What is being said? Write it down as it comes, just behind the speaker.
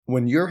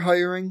When you're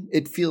hiring,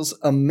 it feels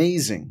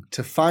amazing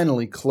to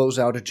finally close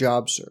out a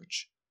job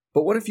search.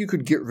 But what if you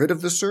could get rid of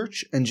the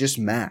search and just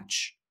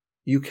match?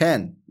 You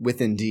can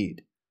with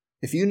Indeed.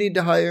 If you need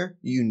to hire,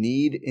 you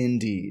need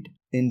Indeed.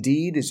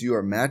 Indeed is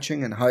your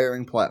matching and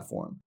hiring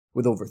platform.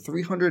 With over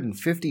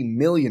 350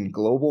 million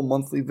global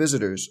monthly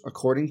visitors,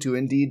 according to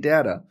Indeed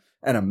data,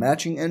 and a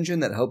matching engine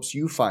that helps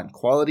you find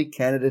quality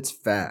candidates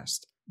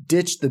fast.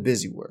 Ditch the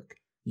busy work.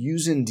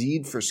 Use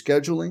Indeed for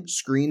scheduling,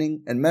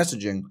 screening, and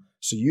messaging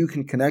so you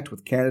can connect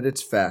with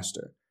candidates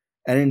faster.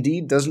 And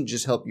Indeed doesn't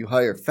just help you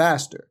hire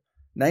faster.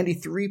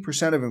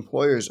 93% of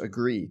employers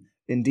agree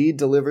Indeed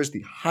delivers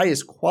the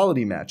highest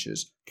quality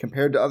matches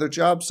compared to other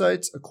job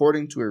sites,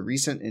 according to a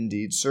recent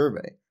Indeed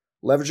survey.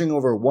 Leveraging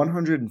over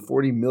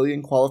 140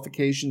 million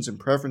qualifications and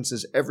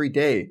preferences every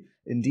day,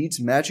 Indeed's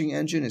matching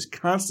engine is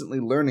constantly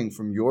learning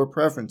from your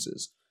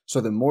preferences, so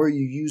the more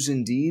you use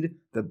Indeed,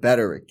 the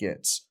better it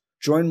gets.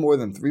 Join more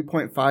than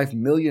 3.5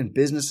 million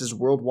businesses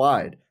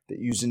worldwide that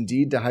use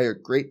Indeed to hire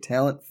great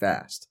talent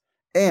fast.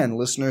 And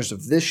listeners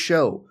of this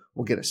show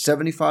will get a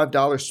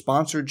 $75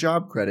 sponsored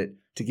job credit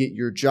to get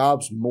your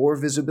jobs more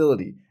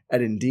visibility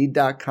at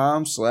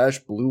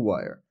Indeed.com/Blue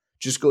Wire.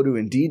 Just go to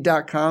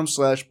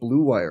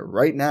Indeed.com/Blue Wire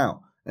right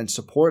now and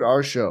support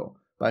our show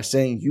by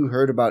saying you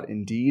heard about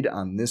Indeed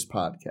on this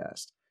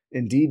podcast.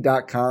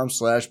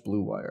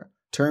 Indeed.com/Blue Wire.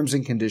 Terms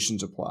and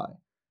conditions apply.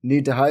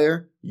 Need to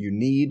hire? You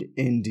need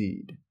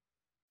Indeed.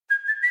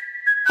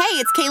 Hey,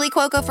 it's Kaylee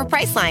Cuoco for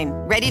Priceline.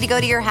 Ready to go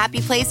to your happy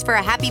place for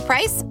a happy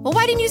price? Well,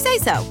 why didn't you say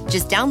so?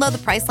 Just download the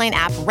Priceline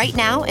app right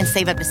now and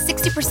save up to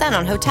 60%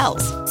 on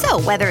hotels.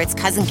 So whether it's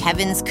Cousin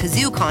Kevin's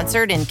Kazoo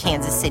Concert in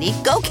Kansas City,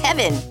 go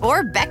Kevin,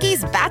 or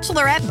Becky's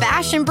Bachelorette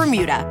Bash in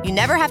Bermuda, you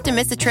never have to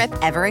miss a trip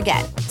ever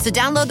again. So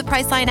download the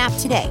Priceline app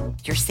today.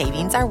 Your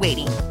savings are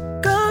waiting.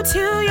 Go to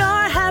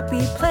your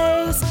happy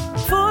place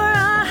for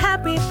a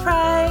happy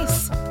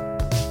price.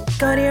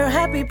 Go to your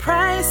happy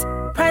price,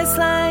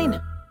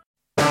 Priceline.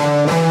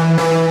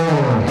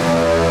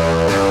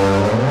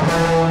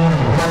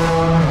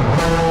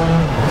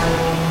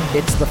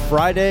 It's the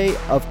Friday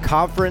of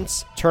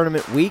conference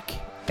tournament week,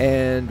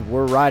 and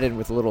we're riding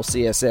with a little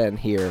CSN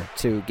here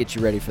to get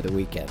you ready for the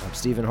weekend. I'm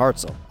Stephen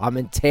Hartzell. I'm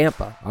in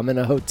Tampa. I'm in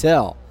a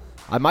hotel.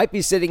 I might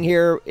be sitting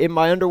here in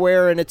my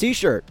underwear and a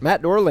T-shirt.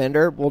 Matt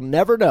Norlander will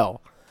never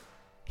know.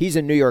 He's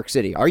in New York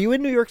City. Are you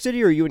in New York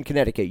City or are you in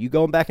Connecticut? You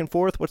going back and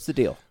forth? What's the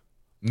deal?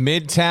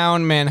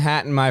 Midtown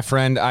Manhattan, my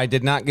friend. I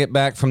did not get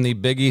back from the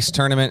Big East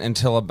tournament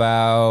until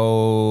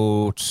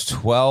about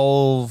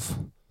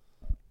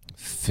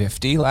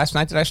 12:50 last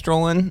night. Did I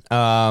stroll in?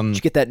 Did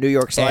you get that New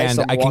York slice?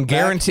 And I can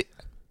guarantee.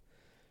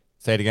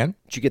 Say it again.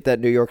 Did you get that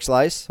New York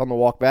slice on the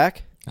walk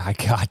back? I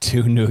got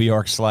 2 New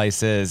York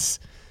slices.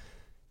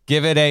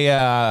 Give it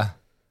a.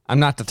 I'm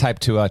not the type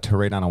to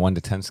rate on a 1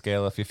 to 10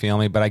 scale, if you feel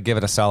me, but I give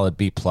it a solid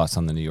B+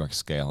 on the New York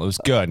scale. It was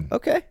good.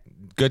 Okay.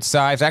 Good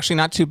size. Actually,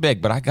 not too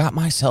big, but I got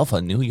myself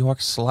a New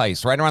York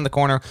slice right around the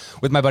corner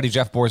with my buddy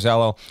Jeff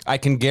Borzello. I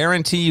can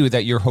guarantee you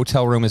that your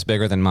hotel room is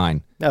bigger than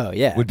mine. Oh,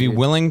 yeah. Would be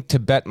willing to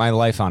bet my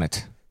life on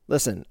it.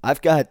 Listen,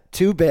 I've got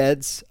 2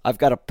 beds. I've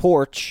got a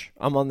porch.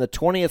 I'm on the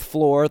 20th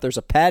floor. There's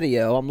a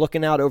patio. I'm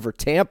looking out over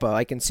Tampa.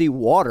 I can see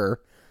water.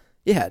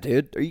 Yeah,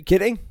 dude. Are you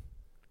kidding?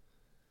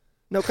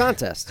 No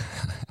contest.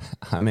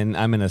 I'm in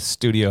a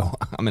studio.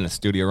 I'm in a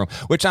studio room,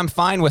 which I'm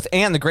fine with.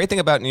 And the great thing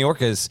about New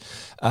York is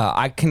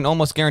I can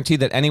almost guarantee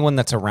that anyone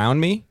that's around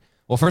me,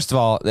 well, first of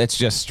all, it's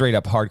just straight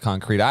up hard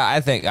concrete.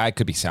 I think I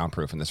could be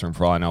soundproof in this room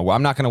for all I know. Well,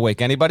 I'm not going to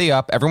wake anybody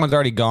up. Everyone's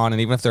already gone,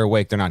 and even if they're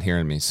awake, they're not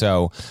hearing me.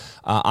 So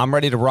I'm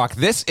ready to rock.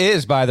 This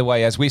is, by the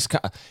way,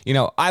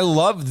 I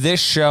love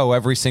this show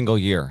every single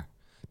year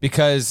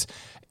because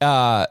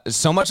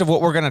so much of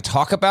what we're going to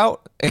talk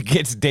about, it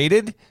gets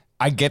dated.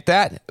 I get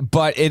that,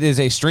 but it is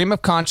a stream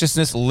of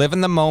consciousness. Live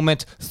in the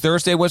moment.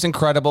 Thursday was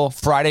incredible.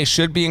 Friday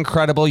should be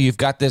incredible. You've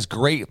got this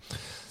great,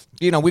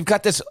 we've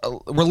got this,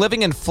 we're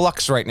living in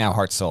flux right now,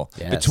 Hartzell,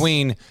 yes.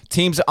 Between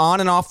teams on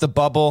and off the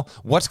bubble,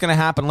 what's going to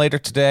happen later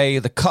today.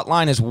 The cut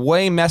line is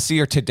way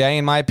messier today,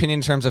 in my opinion,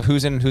 in terms of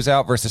who's in and who's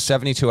out versus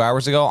 72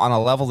 hours ago on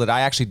a level that I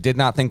actually did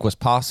not think was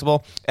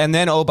possible. And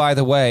then, oh, by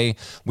the way,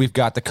 we've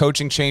got the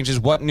coaching changes.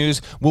 What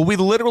news? Will we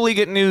literally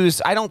get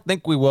news? I don't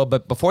think we will,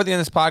 but before the end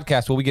of this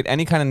podcast, will we get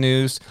any kind of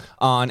news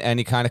on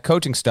any kind of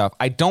coaching stuff?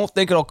 I don't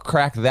think it'll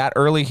crack that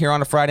early here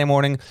on a Friday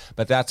morning,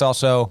 but that's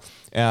also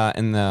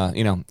in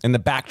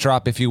the backdrop,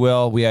 if you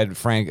will. We had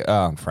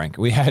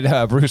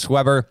Bruce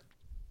Weber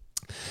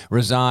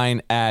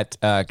resign at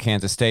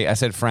Kansas State. I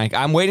said Frank.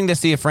 I'm waiting to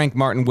see if Frank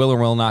Martin will or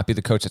will not be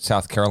the coach at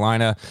South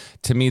Carolina.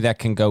 To me, that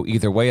can go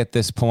either way at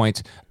this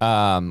point.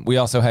 We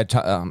also had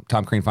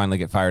Tom Crean finally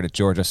get fired at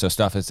Georgia, so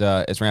stuff is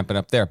ramping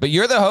up there. But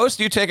you're the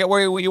host. You take it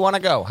where you want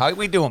to go. How are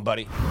we doing,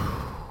 buddy?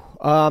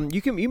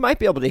 You might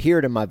be able to hear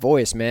it in my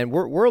voice, man.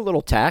 We're a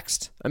little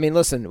taxed. I mean,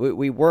 listen,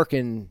 we work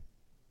in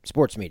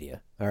sports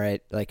media, all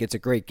right? Like, it's a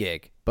great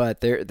gig, but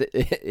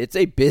it's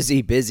a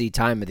busy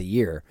time of the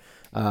year.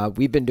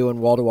 We've been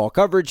doing wall-to-wall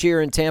coverage here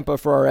in Tampa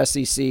for our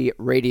SEC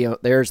radio.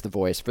 There's the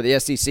voice for the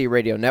SEC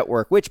radio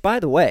network, which, by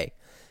the way,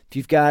 if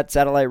you've got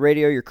satellite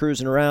radio, you're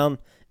cruising around,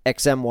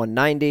 XM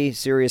 190,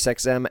 Sirius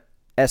XM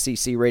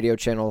SEC radio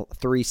channel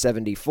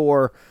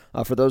 374.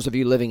 For those of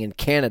you living in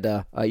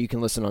Canada, you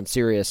can listen on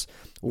Sirius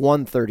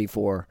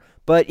 134.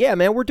 But yeah,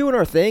 man, we're doing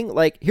our thing.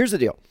 Like, here's the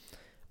deal.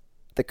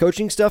 The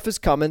coaching stuff is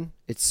coming.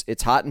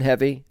 It's hot and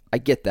heavy. I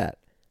get that.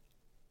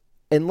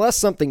 Unless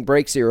something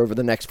breaks here over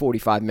the next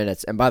 45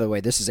 minutes, and by the way,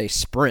 this is a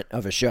sprint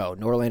of a show.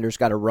 Norlander's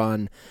got to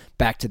run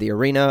back to the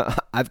arena.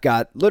 I've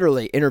got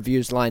literally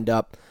interviews lined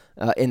up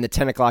in the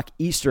 10 o'clock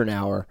Eastern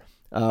hour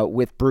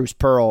with Bruce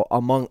Pearl,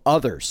 among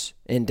others,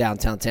 in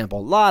downtown Tampa. A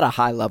lot of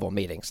high-level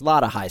meetings, a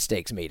lot of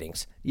high-stakes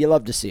meetings. You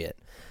love to see it.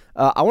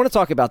 I want to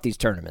talk about these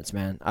tournaments,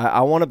 man. I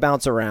want to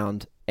bounce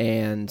around,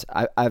 and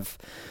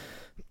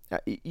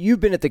you've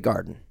been at the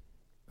Garden.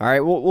 All right,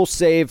 we'll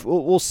save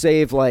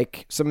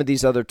like some of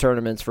these other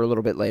tournaments for a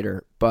little bit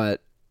later.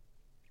 But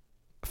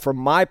from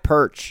my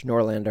perch,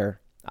 Norlander,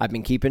 I've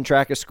been keeping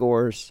track of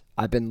scores.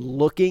 I've been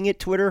looking at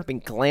Twitter, been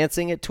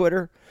glancing at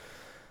Twitter.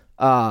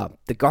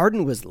 The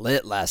Garden was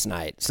lit last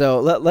night. So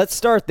let's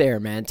start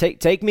there, man.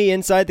 Take me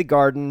inside the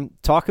Garden.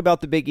 Talk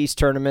about the Big East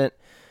tournament.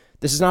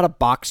 This is not a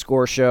box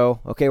score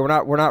show. Okay, we're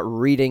not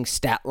reading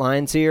stat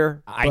lines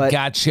here. I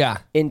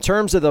gotcha. In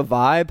terms of the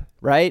vibe,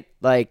 right?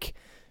 Like,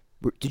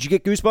 did you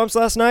get goosebumps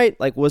last night?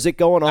 Like, was it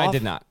going off? I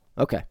did not.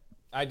 Okay.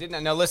 I did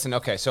not. Now, listen,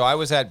 okay, so I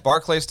was at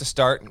Barclays to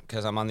start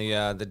because I'm on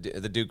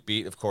the Duke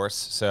beat, of course,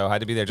 so I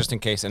had to be there just in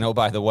case. And, oh,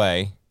 by the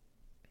way,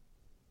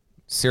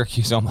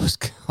 Syracuse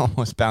almost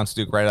bounced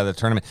Duke right out of the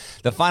tournament.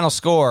 The final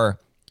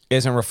score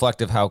isn't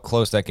reflective how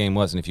close that game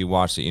was, and if you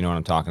watched it, you know what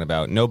I'm talking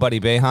about. Nobody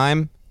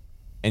Boeheim,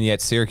 and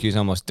yet Syracuse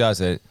almost does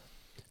it.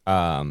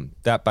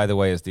 That, by the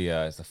way, is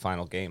the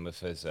final game of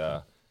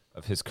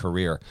his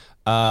career.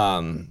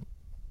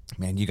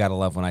 Man, you got to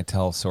love when I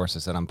tell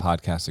sources that I'm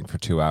podcasting for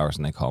 2 hours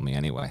and they call me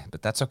anyway.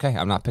 But that's okay.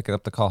 I'm not picking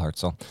up the call,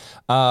 Hartzell.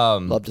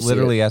 Love to see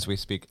literally it. as we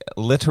speak.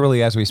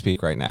 Literally as we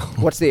speak right now.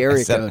 What's the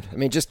area code? I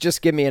mean,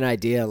 just give me an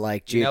idea,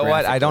 like, you know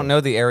what? I don't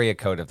know the area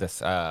code of this,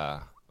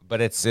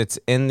 but it's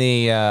in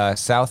the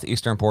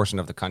southeastern portion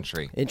of the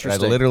country.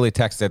 Interesting. I literally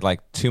texted like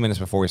 2 minutes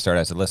before we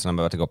started. I said, listen, I'm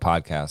about to go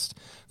podcast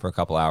for a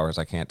couple hours.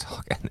 I can't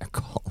talk. And they're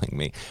calling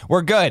me.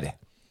 We're good.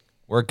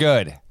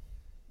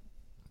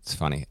 It's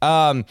funny.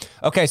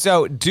 Okay,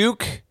 so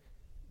Duke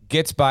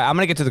gets by. I'm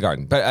going to get to the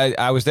Garden, but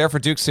I was there for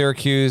Duke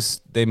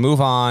Syracuse. They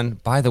move on.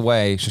 By the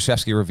way,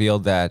 Krzyzewski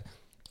revealed that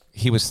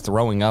he was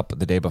throwing up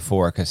the day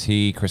before because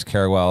Chris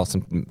Carrawell,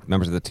 some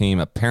members of the team,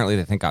 apparently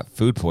they think got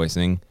food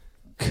poisoning.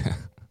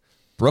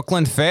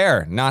 Brooklyn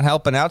Fair not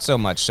helping out so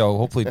much, so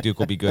hopefully Duke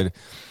will be good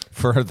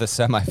for the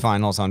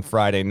semifinals on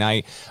Friday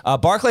night.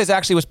 Barclays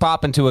actually was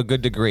popping to a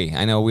good degree.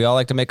 I know we all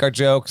like to make our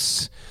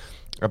jokes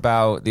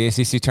about the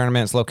ACC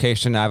tournament's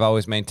location. I've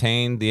always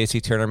maintained the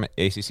ACC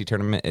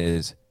tournament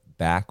is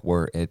back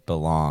where it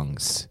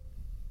belongs,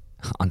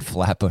 on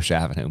Flatbush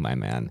Avenue, my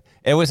man.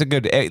 It was a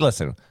good. Hey,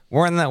 listen,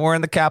 we're in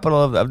the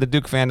capital of the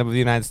Duke fandom of the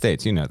United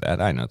States. You know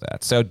that. I know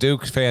that. So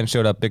Duke fans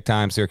showed up big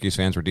time. Syracuse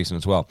fans were decent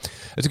as well.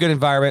 It's a good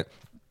environment.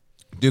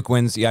 Duke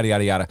wins, yada,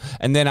 yada, yada.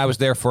 And then I was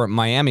there for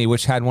Miami,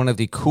 which had one of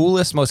the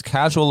coolest, most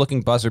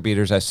casual-looking buzzer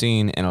beaters I've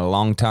seen in a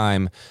long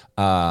time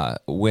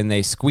when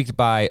they squeaked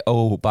by,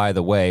 oh, by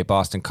the way,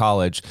 Boston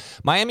College.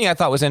 Miami I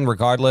thought was in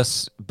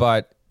regardless,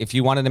 but if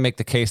you wanted to make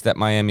the case that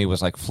Miami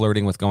was like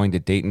flirting with going to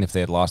Dayton if they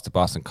had lost to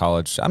Boston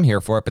College, I'm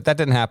here for it, but that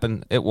didn't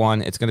happen. It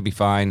won. It's going to be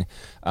fine.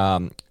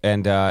 And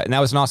that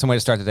was an awesome way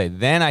to start the day.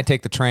 Then I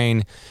take the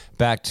train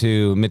back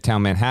to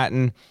Midtown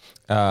Manhattan.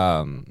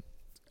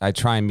 I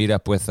try and meet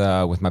up with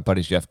my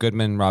buddies Jeff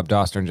Goodman, Rob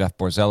Doster, and Jeff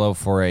Borzello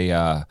for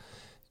a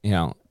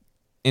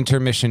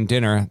intermission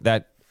dinner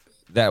that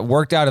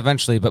worked out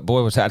eventually, but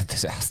boy, was that a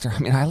disaster. I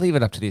mean, I leave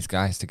it up to these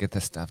guys to get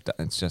this stuff done.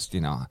 It's just,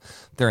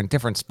 they're in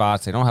different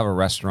spots. They don't have a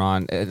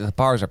restaurant. The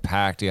bars are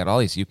packed. You got all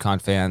these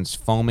UConn fans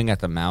foaming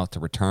at the mouth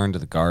to return to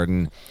the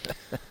Garden.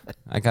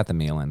 I got the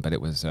meal in, but it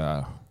was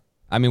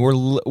we're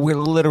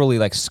literally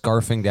like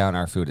scarfing down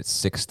our food at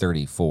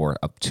 6:34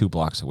 up 2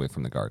 blocks away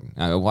from the Garden.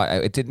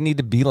 It didn't need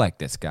to be like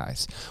this,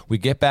 guys. We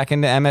get back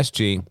into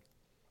MSG.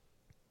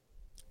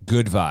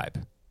 Good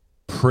vibe.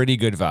 Pretty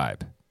good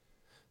vibe.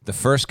 The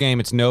first game,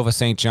 it's Nova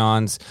St.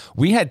 John's.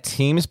 We had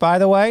teams, by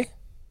the way.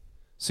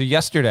 So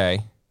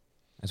yesterday,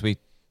 as we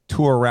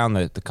tour around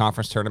the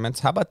conference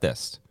tournaments, how about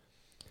this?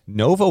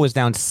 Nova was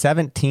down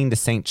 17 to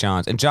St.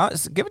 John's. And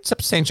give it to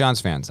St. John's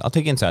fans. I'll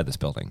take you inside this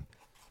building.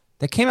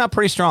 They came out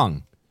pretty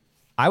strong.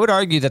 I would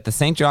argue that the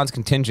St. John's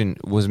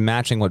contingent was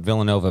matching what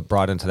Villanova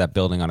brought into that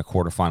building on a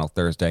quarterfinal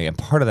Thursday, and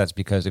part of that's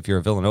because if you're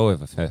a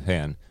Villanova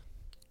fan,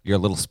 you're a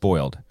little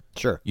spoiled.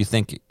 Sure. You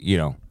think,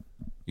 you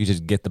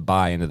just get the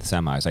bye into the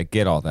semis. I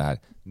get all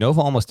that.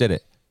 Nova almost did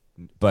it.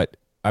 But,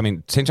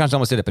 St. John's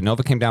almost did it, but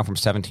Nova came down from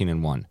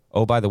 17-1.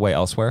 Oh, by the way,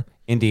 elsewhere,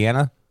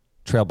 Indiana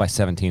trailed by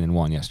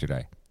 17-1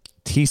 yesterday.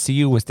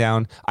 TCU was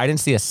down. I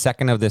didn't see a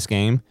second of this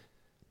game,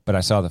 but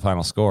I saw the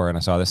final score, and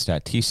I saw this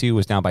stat. TCU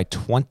was down by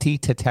 20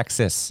 to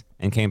Texas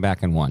and came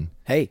back and won.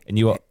 Hey,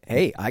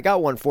 I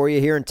got one for you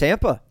here in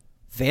Tampa.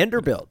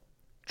 Vanderbilt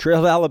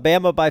trailed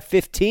Alabama by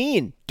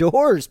 15.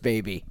 Doors,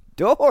 baby.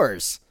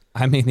 Doors.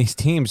 These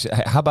teams,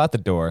 how about the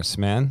Doors,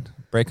 man?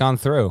 break on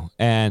through.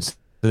 And so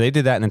they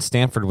did that, and then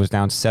Stanford was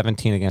down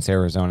 17 against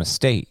Arizona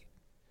State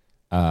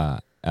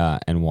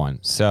and won.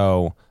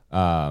 So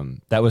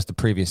that was the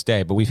previous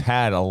day. But we've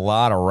had a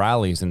lot of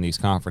rallies in these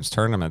conference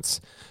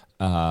tournaments.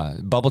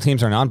 Bubble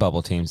teams or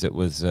non-bubble teams.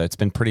 It's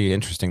been pretty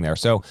interesting there.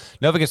 So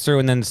Nova gets through,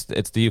 and then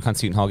it's the UConn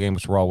Seton Hall game,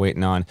 which we're all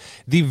waiting on.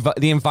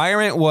 The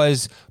environment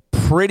was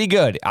pretty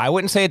good. I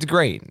wouldn't say it's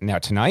great. Now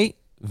tonight,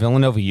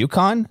 Villanova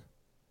UConn,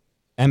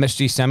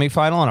 MSG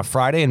semifinal on a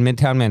Friday in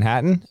Midtown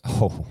Manhattan.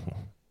 Oh,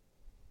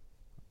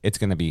 it's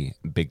going to be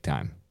big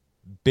time.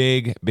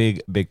 Big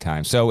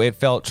time. So it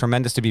felt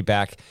tremendous to be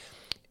back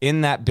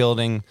in that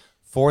building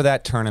for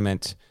that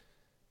tournament.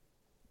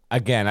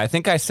 Again, I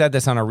think I said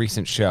this on a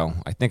recent show.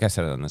 I think I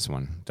said it on this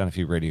one. Done a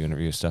few radio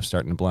interviews, stuff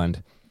starting to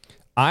blend.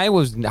 I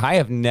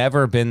have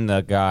never been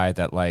the guy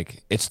that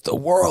it's the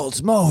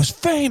world's most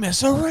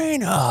famous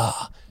arena.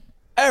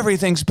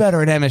 Everything's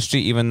better at MSG,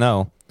 even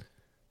though,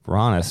 if we're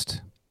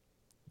honest,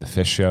 the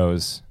Fish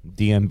shows,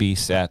 DMB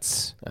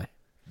sets,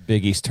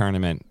 Big East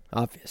tournament.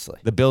 Obviously.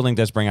 The building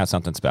does bring out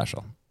something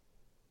special.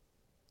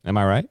 Am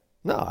I right?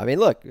 No, I mean,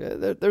 look,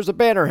 there's a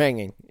banner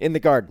hanging in the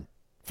Garden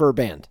for a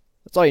band.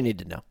 That's all you need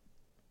to know.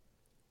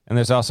 And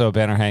there's also a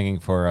banner hanging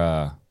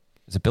for,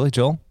 is it Billy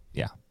Joel?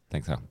 Yeah, I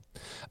think so.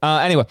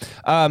 Anyway,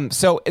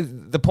 so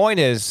the point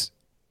is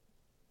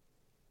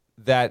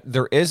that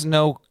there is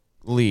no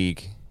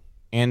league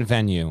and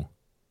venue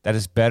that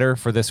is better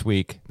for this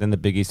week than the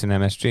Big East and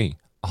MSG.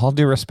 All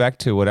due respect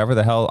to whatever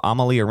the hell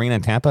Amalie Arena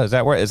in Tampa. Is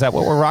that what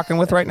we're rocking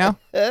with right now?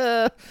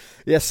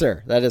 Yes,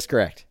 sir. That is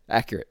correct.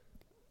 Accurate.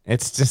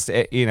 It's just,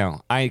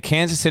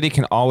 Kansas City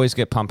can always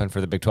get pumping for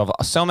the Big 12.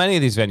 So many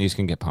of these venues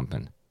can get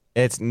pumping.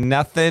 It's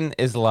nothing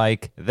is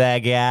like the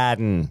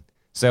Garden.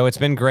 So it's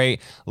been great.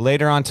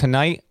 Later on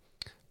tonight,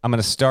 I'm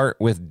going to start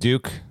with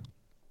Duke,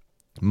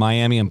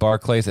 Miami, and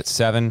Barclays at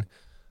 7.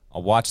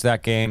 I'll watch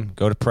that game,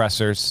 go to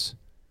pressers.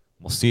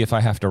 We'll see if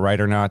I have to write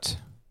or not.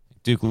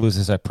 If Duke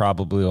loses, I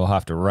probably will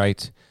have to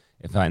write.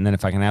 And then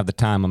if I can have the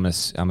time, I'm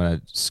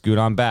gonna scoot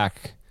on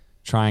back,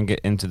 try and get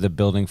into the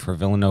building for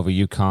Villanova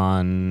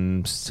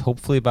UConn,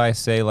 hopefully by,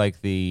 say,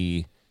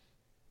 the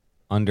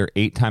under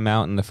 8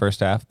 timeout in the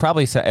first half.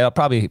 I'll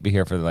probably be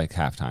here for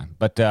halftime.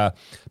 But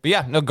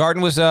yeah, no,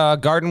 Garden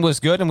was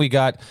good, and we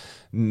got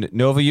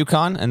Nova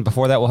UConn, and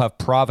before that we'll have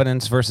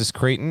Providence versus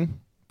Creighton.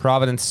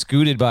 Providence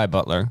scooted by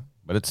Butler,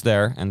 but it's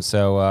there, and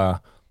so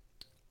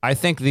I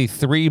think the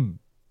 3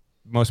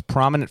 most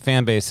prominent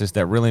fan bases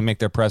that really make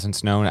their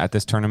presence known at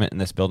this tournament in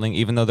this building,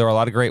 even though there are a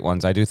lot of great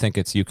ones, I do think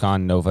it's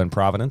UConn, Nova, and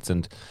Providence,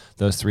 and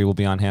those 3 will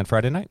be on hand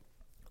Friday night.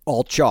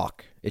 All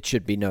chalk, it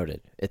should be noted,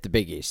 at the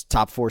Big East.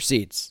 Top 4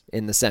 seeds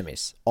in the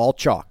semis. All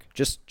chalk.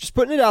 Just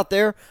putting it out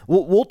there.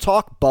 We'll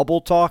talk bubble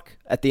talk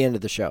at the end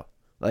of the show.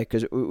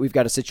 Because we've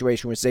got a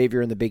situation with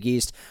Xavier in the Big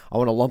East. I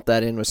want to lump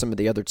that in with some of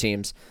the other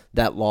teams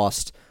that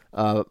lost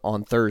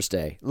on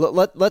Thursday.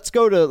 Let's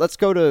go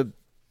to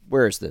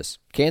where is this?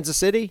 Kansas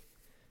City?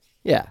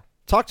 Yeah.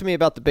 Talk to me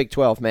about the Big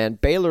 12, man.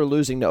 Baylor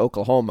losing to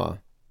Oklahoma.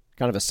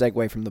 Kind of a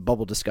segue from the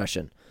bubble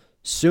discussion.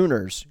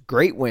 Sooners,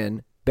 great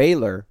win.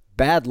 Baylor,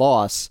 bad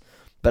loss.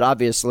 But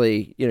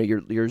obviously,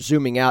 you're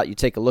zooming out. You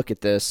take a look at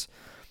this.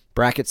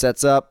 Bracket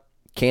sets up.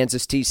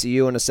 Kansas,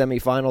 TCU in a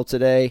semifinal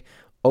today.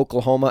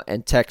 Oklahoma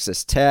and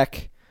Texas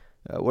Tech.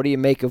 What do you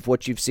make of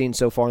what you've seen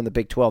so far in the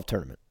Big 12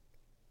 tournament?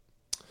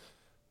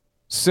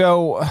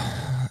 So,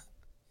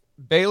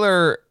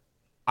 Baylor,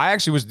 I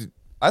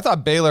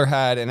thought Baylor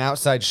had an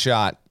outside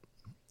shot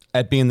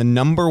at being the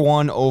number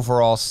 1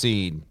 overall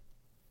seed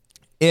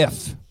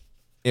if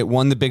it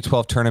won the Big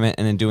 12 tournament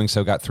and in doing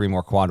so got 3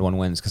 more quad 1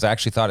 wins, because I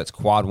actually thought its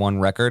quad 1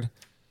 record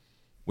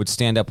would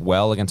stand up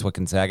well against what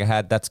Gonzaga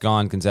had. That's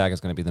gone.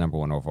 Gonzaga's going to be the number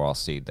 1 overall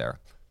seed there.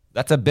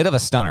 That's a bit of a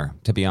stunner,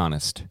 to be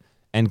honest.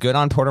 And good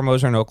on Porter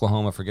Moser and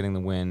Oklahoma for getting the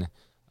win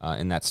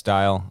in that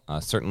style.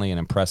 Certainly an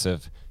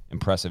impressive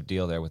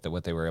deal there with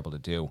what they were able to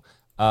do.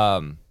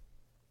 I'll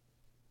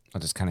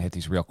just kind of hit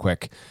these real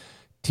quick.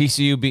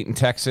 TCU beating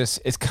Texas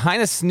is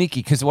kind of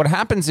sneaky, because what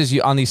happens is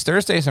on these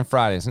Thursdays and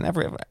Fridays,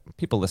 and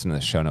people listen to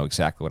this show know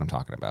exactly what I'm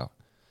talking about.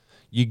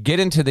 You get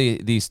into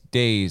these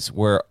days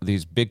where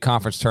these big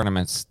conference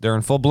tournaments, they're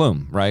in full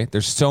bloom, right?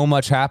 There's so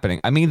much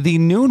happening. I mean, the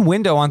noon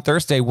window on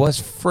Thursday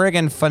was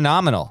friggin'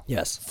 phenomenal.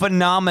 Yes.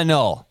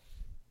 Phenomenal,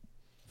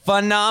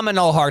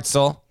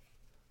 Hartzell.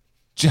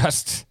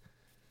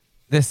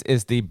 This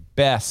is the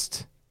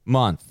best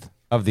month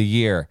of the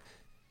year.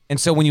 And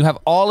so when you have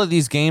all of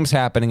these games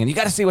happening, and you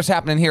got to see what's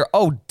happening here.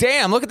 Oh,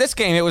 damn, look at this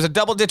game. It was a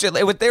double digit.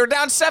 They were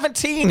down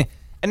 17,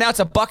 and now it's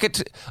a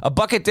bucket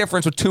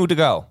difference with 2 to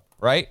go,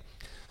 right?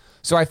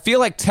 So I feel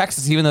like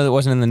Texas, even though it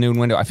wasn't in the noon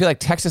window, I feel like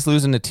Texas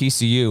losing to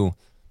TCU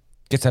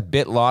gets a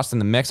bit lost in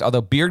the mix,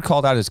 although Beard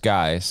called out his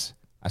guys.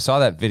 I saw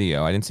that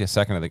video. I didn't see a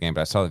second of the game,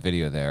 but I saw the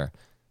video there.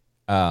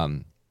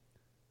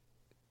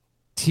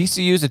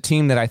 TCU is a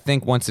team that I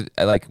think once it,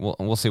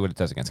 we'll see what it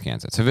does against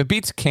Kansas. If it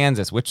beats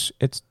Kansas, which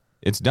it's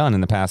done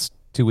in the past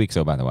 2 weeks,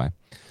 by the way,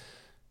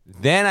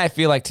 then I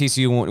feel like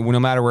TCU, no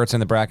matter where it's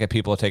in the bracket,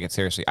 people will take it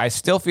seriously. I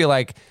still feel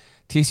like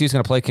TCU's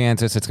going to play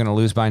Kansas. It's going to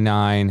lose by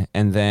 9,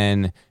 and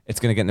then it's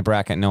going to get in the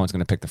bracket. And no one's going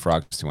to pick the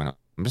Frogs to win it.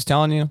 I'm just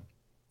telling you,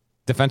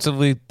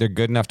 defensively, they're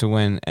good enough to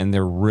win, and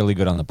they're really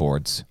good on the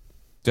boards.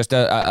 Just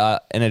an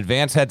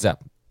advance heads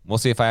up. We'll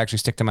see if I actually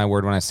stick to my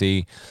word when I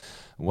see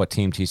what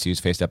team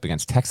TCU's faced up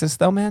against. Texas,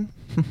 though, man,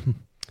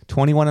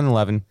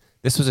 21-11.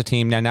 This was a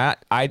team. Now,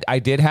 I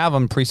did have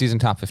them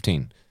preseason top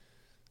 15.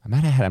 I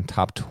might have had them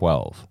top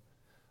 12.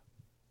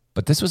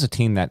 But this was a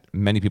team that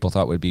many people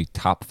thought would be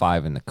top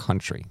 5 in the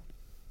country.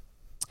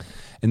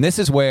 And this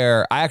is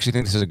where I actually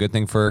think this is a good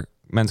thing for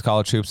men's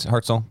college hoops,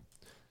 Hartzell.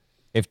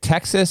 If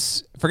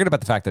Texas, forget about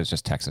the fact that it's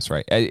just Texas,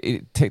 right?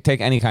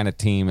 Take any kind of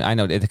team. I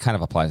know it kind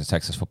of applies to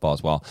Texas football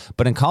as well.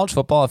 But in college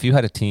football, if you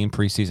had a team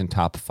preseason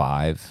top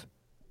 5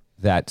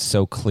 that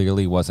so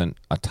clearly wasn't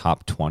a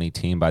top 20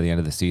 team by the end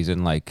of the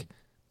season, like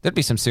there'd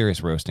be some serious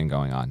roasting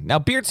going on. Now,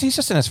 Beards, he's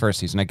just in his first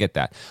season. I get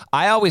that.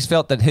 I always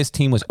felt that his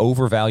team was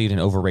overvalued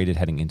and overrated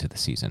heading into the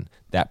season.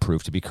 That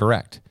proved to be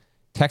correct.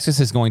 Texas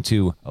is going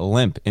to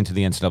limp into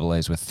the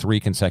NCAAs with 3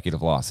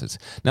 consecutive losses.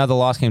 Now, the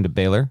loss came to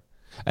Baylor,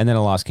 and then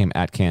a loss came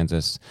at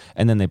Kansas,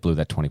 and then they blew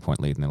that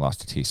 20-point lead, and they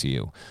lost to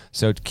TCU.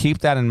 So keep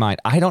that in mind.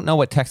 I don't know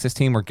what Texas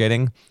team we're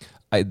getting.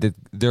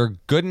 They're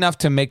good enough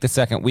to make the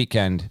second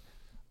weekend.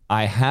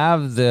 I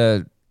have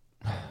the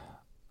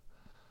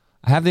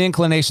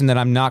inclination that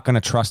I'm not going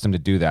to trust them to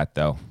do that,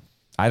 though.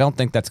 I don't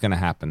think that's going to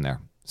happen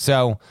there.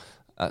 So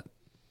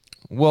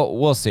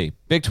we'll see.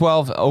 Big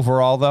 12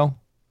 overall, though.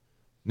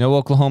 No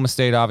Oklahoma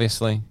State,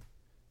 obviously.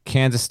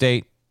 Kansas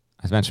State,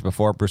 as mentioned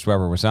before, Bruce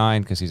Weber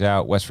resigned because he's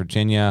out. West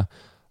Virginia.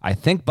 I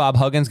think Bob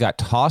Huggins got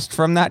tossed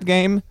from that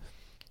game.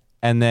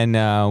 And then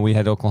we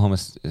had Oklahoma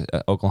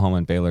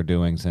and Baylor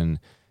doings, and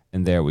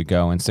there we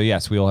go. And so,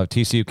 yes, we will have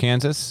TCU,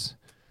 Kansas,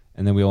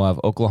 and then we will have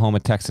Oklahoma,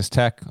 Texas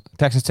Tech.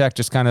 Texas Tech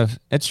just kind of,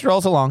 it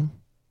strolls along.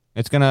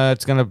 It's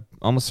gonna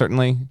almost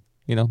certainly,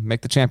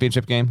 make the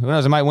championship game. Who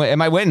knows? It might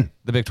win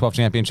the Big 12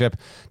 championship.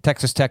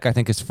 Texas Tech, I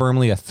think, is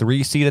firmly a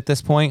 3 seed at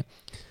this point.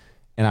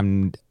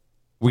 And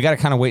we got to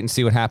kind of wait and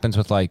see what happens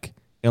with like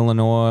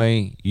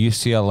Illinois,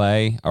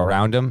 UCLA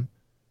around them.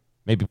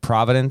 Maybe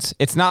Providence.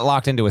 It's not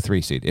locked into a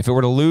 3 seed. If it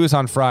were to lose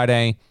on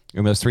Friday,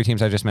 those 3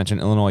 teams I just mentioned,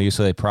 Illinois,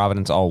 UCLA,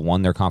 Providence, all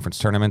won their conference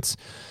tournaments.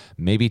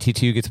 Maybe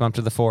TTU gets bumped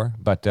to the 4.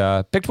 But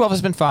Big 12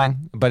 has been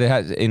fine. But it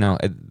has,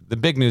 the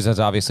big news is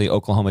obviously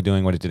Oklahoma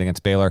doing what it did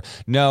against Baylor.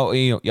 No,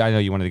 I know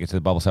you wanted to get to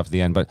the bubble stuff at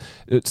the end, but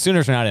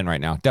Sooners are not in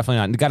right now.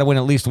 Definitely not. Got to win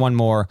at least one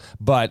more.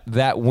 But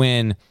that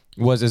win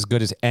was as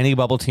good as any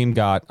bubble team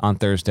got on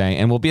Thursday,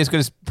 and will be as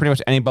good as pretty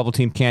much any bubble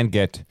team can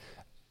get.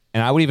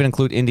 And I would even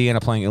include Indiana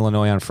playing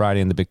Illinois on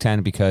Friday in the Big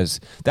Ten, because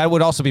that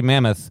would also be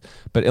mammoth,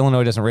 but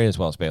Illinois doesn't rate as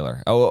well as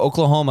Baylor.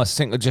 Oklahoma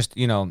just,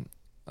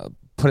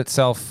 put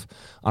itself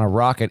on a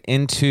rocket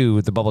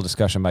into the bubble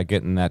discussion by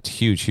getting that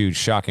huge, huge,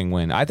 shocking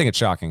win. I think it's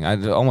shocking.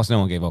 Almost no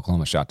one gave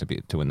Oklahoma a shot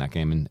to win that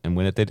game, and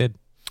win it they did.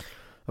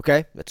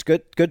 Okay, that's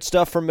good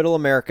stuff from Middle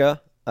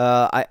America.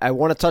 I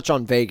want to touch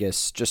on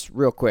Vegas just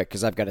real quick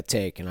because I've got a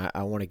take, and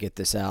I want to get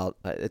this out.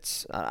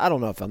 I don't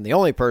know if I'm the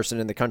only person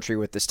in the country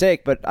with this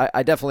take, but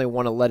I definitely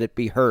want to let it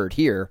be heard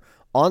here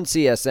on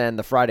CSN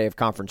the Friday of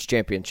Conference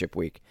Championship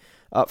Week.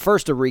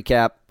 First, a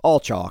recap, all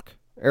chalk.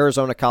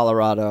 Arizona,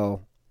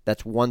 Colorado,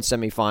 that's one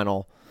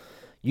semifinal.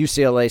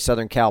 UCLA,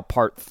 Southern Cal,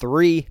 Part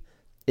 3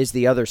 is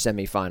the other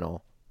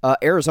semifinal.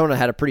 Arizona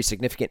had a pretty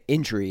significant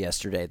injury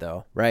yesterday,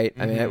 though, right?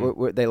 Mm-hmm.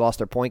 I mean, they lost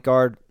their point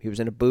guard. He was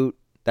in a boot.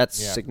 That's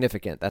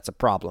significant. That's a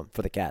problem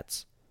for the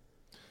Cats.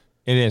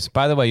 It is.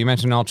 By the way, you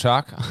mentioned all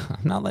chalk.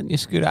 I'm not letting you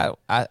scoot out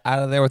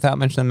of there without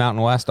mentioning the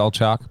Mountain West, all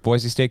chalk.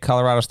 Boise State,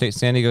 Colorado State,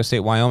 San Diego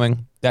State,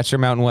 Wyoming. That's your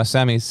Mountain West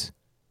semis.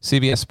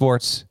 CBS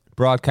Sports,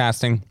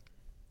 broadcasting.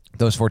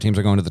 Those 4 teams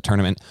are going to the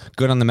tournament.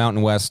 Good on the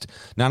Mountain West.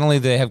 Not only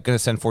do they have going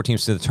to send 4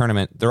 teams to the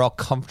tournament, they're all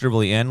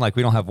comfortably in. Like,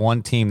 we don't have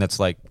one team that's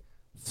like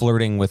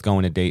flirting with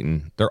going to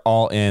Dayton. They're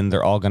all in.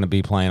 They're all going to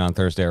be playing on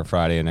Thursday or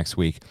Friday of next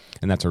week,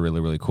 and that's a really,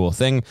 really cool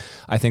thing.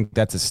 I think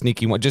that's a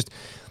sneaky one. Just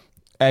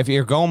if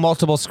you're going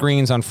multiple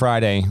screens on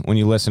Friday when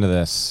you listen to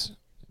this,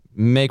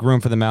 make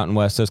room for the Mountain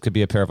West. Those could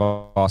be a pair of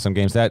awesome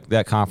games.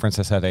 That conference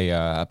has had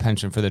a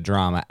penchant for the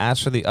drama.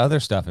 As for the other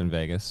stuff in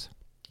Vegas,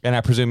 and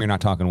I presume you're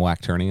not talking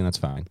whack turning, and that's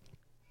fine.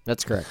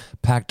 That's correct.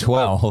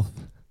 Pac-12,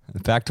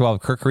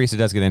 Kirk Carissa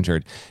does get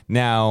injured.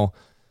 Now,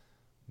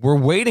 we're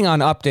waiting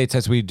on updates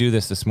as we do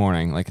this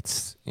morning. Like,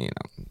 it's,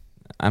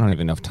 I don't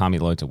even know if Tommy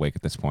Lloyd's awake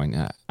at this point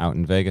out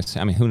in Vegas.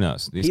 I mean, who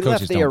knows? These he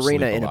coaches left the don't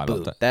arena sleep in a a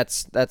boot.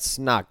 That's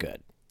not good.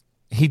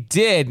 He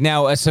did.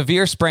 Now, a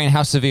severe sprain,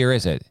 how severe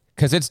is it?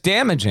 Because it's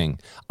damaging.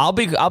 I'll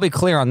be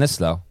clear on this,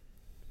 though.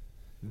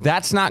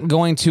 That's not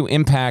going to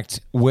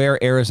impact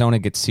where Arizona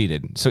gets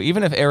seated. So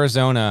even if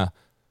Arizona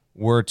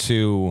were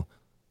to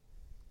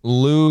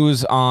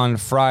lose on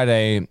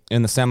Friday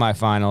in the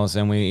semifinals,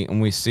 and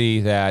we see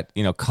that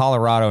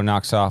Colorado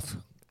knocks off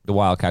the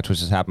Wildcats, which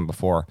has happened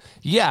before.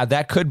 Yeah,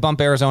 that could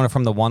bump Arizona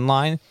from the 1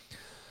 line.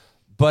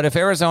 But if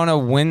Arizona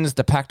wins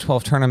the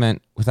Pac-12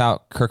 tournament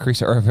without Kirk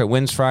Carissa, or if it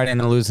wins Friday and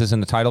then loses in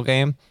the title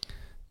game,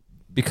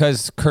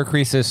 because Kirk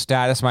Carissa's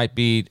status might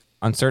be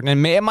uncertain,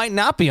 and it might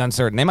not be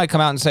uncertain. They might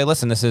come out and say,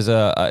 listen, this is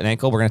an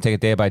ankle. We're going to take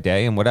it day by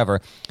day and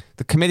whatever.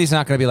 The committee's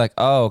not going to be like,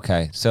 oh,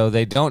 okay. So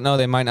they don't know.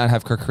 They might not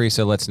have Kirk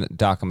Kriisa. Let's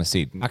dock him a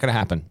seat. Not going to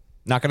happen.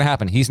 Not going to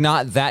happen. He's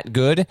not that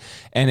good,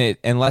 and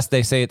unless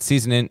they say it's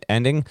season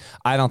ending,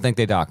 I don't think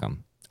they dock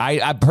him.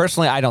 I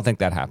personally, I don't think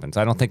that happens.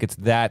 I don't think it's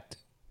that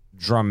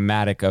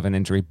dramatic of an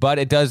injury, but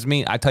it does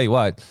mean, I tell you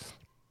what,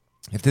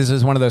 if this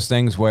is one of those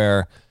things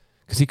where,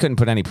 because he couldn't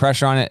put any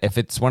pressure on it, if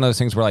it's one of those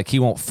things where like he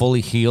won't fully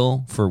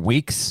heal for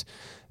weeks,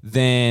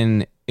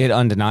 then it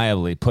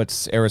undeniably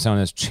puts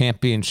Arizona's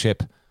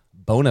championship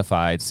bona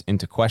fides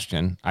into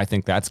question. I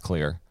think that's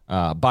clear.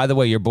 By the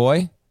way, your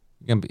boy,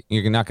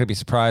 you're not going to be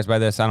surprised by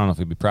this. I don't know if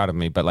you'd be proud of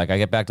me, but like I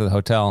get back to the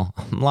hotel,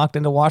 I'm locked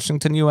into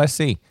Washington,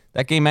 USC.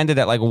 That game ended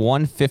at like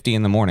 1:50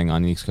 in the morning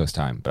on East Coast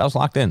time, but I was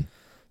locked in.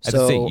 At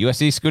the seat.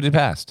 USC scooted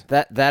past.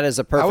 That is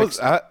a perfect.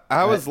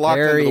 I was locked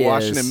into the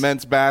Washington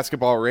men's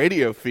basketball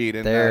radio feed,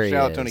 and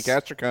shout out Tony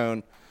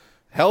Castricone.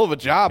 Hell of a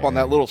job on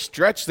that little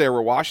stretch there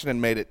where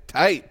Washington made it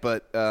tight.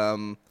 But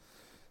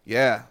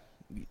yeah,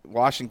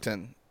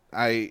 Washington.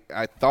 I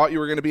thought you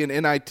were going to be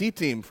an NIT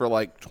team for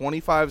like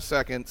 25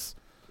 seconds,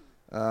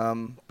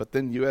 but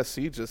then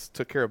USC just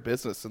took care of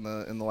business in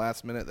the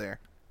last minute there.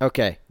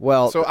 Okay,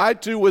 well, so I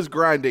too was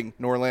grinding,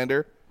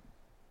 Norlander.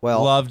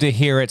 Well, love to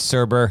hear it,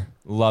 Serber.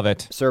 Love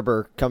it.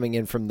 Serber coming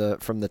in from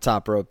the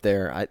top rope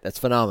there. That's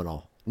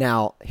phenomenal.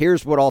 Now,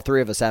 here's what all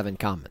three of us have in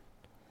common.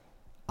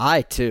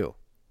 I, too,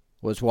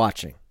 was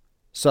watching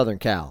Southern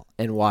Cal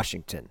and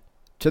Washington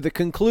to the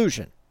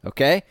conclusion,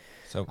 okay?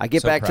 So I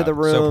get back to the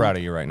room. So proud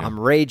of you right now. I'm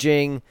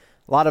raging.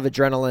 A lot of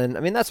adrenaline. I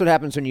mean, that's what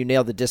happens when you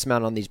nail the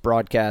dismount on these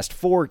broadcasts.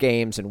 4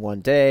 games in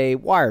one day,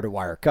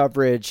 wire-to-wire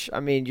coverage.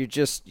 I mean,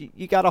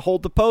 you got to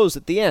hold the pose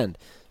at the end.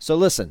 So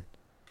listen,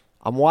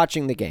 I'm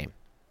watching the game.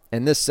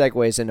 And this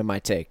segues into my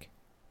take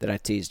that I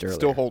teased earlier.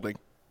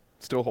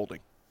 Still holding.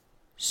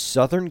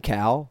 Southern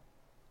Cal,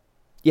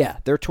 yeah,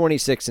 they're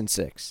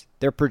 26-6.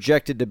 They're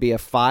projected to be a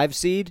 5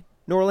 seed.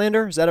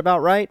 Norlander, is that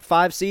about right?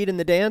 5 seed in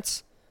the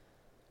dance,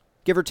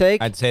 give or take.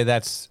 I'd say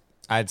that's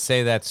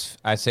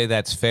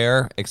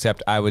fair.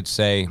 Except I would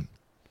say,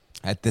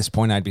 at this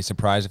point, I'd be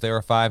surprised if they were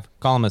a 5.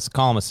 Call them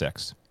a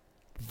 6.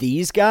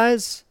 These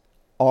guys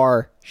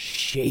are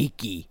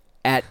shaky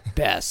at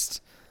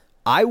best.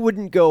 I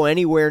wouldn't go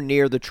anywhere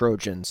near the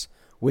Trojans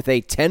with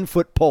a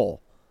 10-foot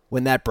pole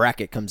when that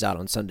bracket comes out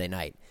on Sunday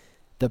night.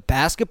 The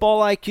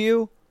basketball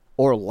IQ,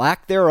 or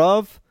lack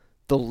thereof,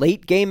 the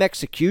late-game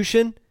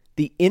execution,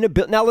 the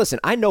inability. Now, listen,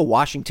 I know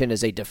Washington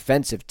is a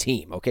defensive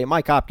team, okay?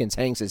 Mike Hopkins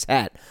hangs his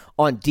hat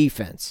on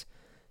defense.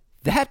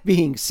 That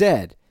being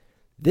said,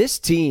 this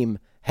team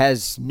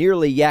has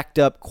nearly yacked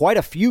up quite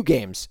a few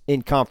games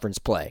in conference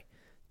play.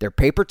 They're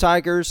paper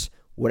tigers.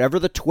 Whatever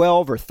the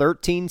 12 or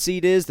 13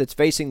 seed is that's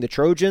facing the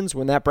Trojans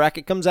when that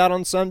bracket comes out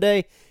on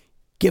Sunday,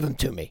 give them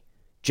to me.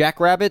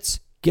 Jackrabbits,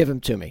 give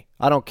them to me.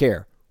 I don't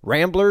care.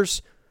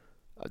 Ramblers,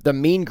 the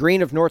Mean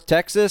Green of North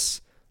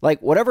Texas,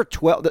 like whatever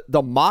 12,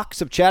 the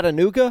Mocs of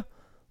Chattanooga,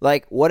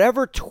 like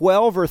whatever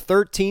 12 or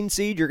 13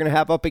 seed you're going to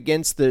have up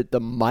against the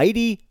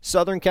mighty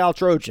Southern Cal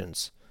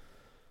Trojans.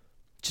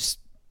 Just,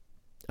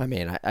 I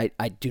mean,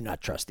 I do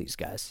not trust these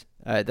guys.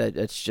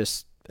 It's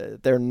just,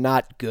 they're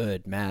not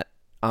good, Matt.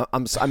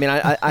 I'm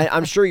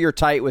sure you're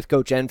tight with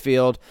Coach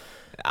Enfield.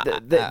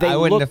 I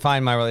wouldn't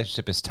define my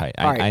relationship as tight.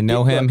 I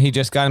know him. He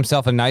just got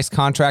himself a nice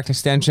contract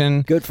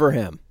extension. Good for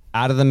him.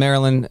 Out of the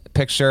Maryland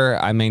picture,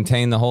 I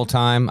maintain the whole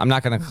time. I'm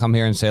not going to come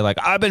here and say, like,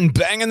 I've been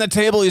banging the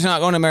table. He's not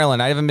going to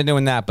Maryland. I haven't been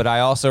doing that. But I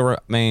also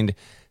remained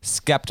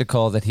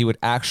skeptical that he would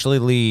actually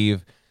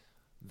leave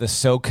the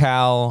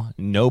SoCal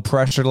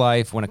no-pressure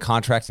life when a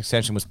contract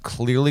extension was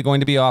clearly going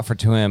to be offered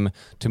to him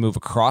to move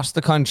across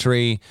the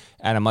country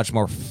at a much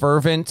more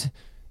fervent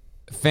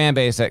fan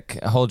base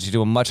that holds you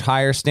to a much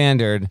higher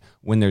standard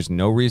when there's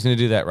no reason to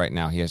do that right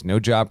now. He has no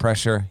job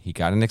pressure. He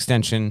got an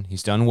extension.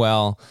 He's done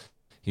well.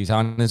 He's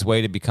on his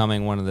way to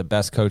becoming one of the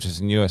best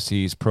coaches in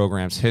USC's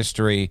program's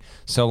history,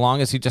 so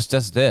long as he just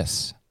does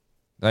this.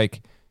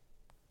 Like,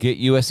 get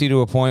USC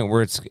to a point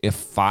where it's a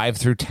 5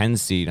 through 10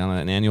 seed on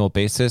an annual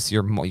basis,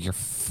 you're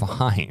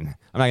fine.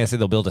 I'm not going to say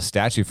they'll build a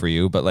statue for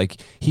you, but like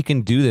he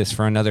can do this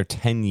for another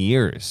 10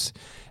 years.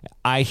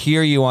 I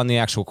hear you on the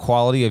actual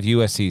quality of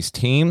USC's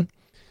team.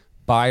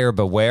 Buyer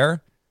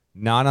beware.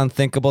 Not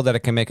unthinkable that it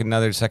can make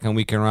another second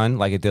weekend run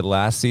like it did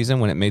last season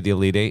when it made the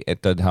Elite Eight.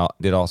 It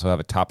did also have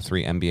a top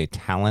 3 NBA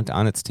talent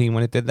on its team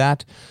when it did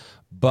that.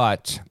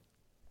 But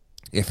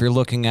if you're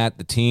looking at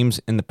the teams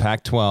in the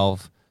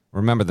Pac-12,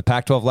 remember the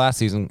Pac-12 last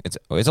season, it's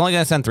only going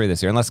to send 3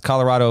 this year unless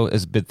Colorado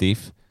is bid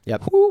thief.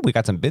 Yep. Woo, we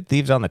got some bid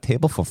thieves on the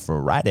table for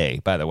Friday,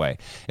 by the way.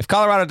 If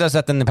Colorado does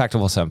that, then the Pac-12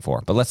 will send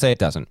 4. But let's say it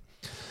doesn't.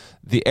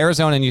 The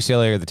Arizona and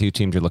UCLA are the 2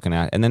 teams you're looking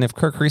at. And then if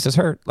Kirk Kriisa is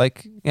hurt,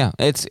 like, yeah,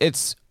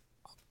 it's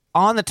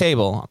on the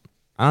table.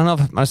 I don't know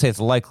if I'm going to say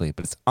it's likely,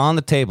 but it's on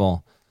the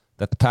table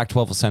that the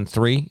Pac-12 will send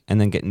 3 and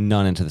then get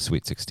none into the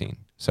Sweet 16.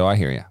 So I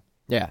hear you.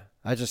 Yeah,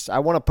 I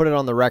want to put it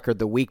on the record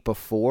the week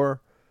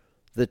before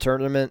the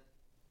tournament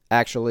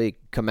actually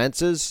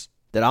commences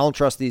that I don't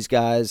trust these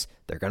guys.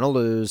 They're going to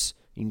lose.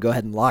 You can go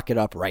ahead and lock it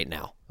up right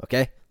now,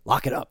 okay?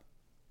 Lock it up.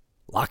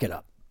 Lock it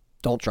up.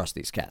 Don't trust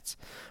these cats.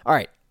 All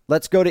right,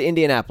 let's go to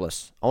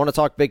Indianapolis. I want to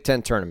talk Big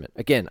Ten tournament.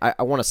 Again,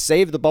 I want to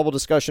save the bubble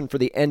discussion for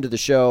the end of the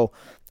show.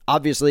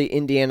 Obviously,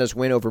 Indiana's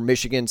win over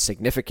Michigan,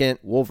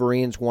 significant.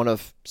 Wolverines, one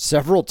of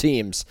several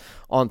teams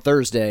on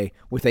Thursday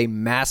with a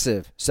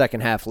massive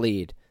second-half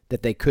lead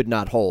that they could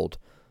not hold.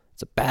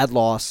 It's a bad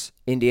loss.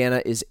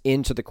 Indiana is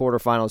into the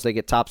quarterfinals. They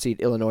get top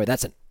seed Illinois.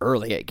 That's an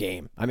early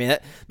game. I mean,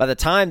 by the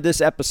time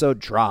this episode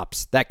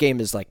drops, that game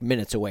is like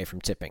minutes away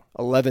from tipping.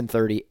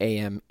 11:30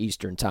 a.m.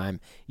 Eastern time.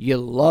 You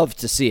love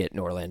to see it,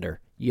 Norlander.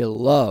 You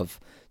love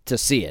to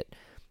see it.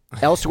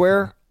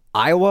 Elsewhere,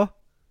 Iowa,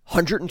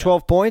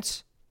 112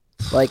 points.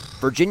 Like,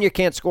 Virginia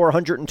can't score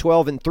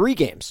 112 in 3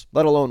 games,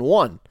 let alone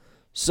 1.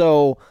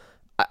 So,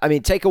 I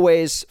mean,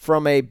 takeaways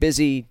from a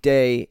busy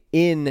day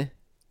in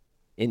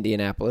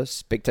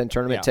Indianapolis. Big Ten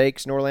tournament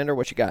takes. Norlander,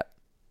 what you got?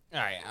 All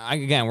right.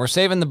 Again, we're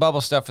saving the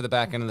bubble stuff for the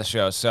back end of the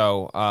show.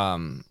 So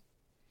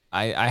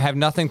I have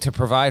nothing to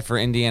provide for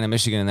Indiana,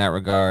 Michigan in that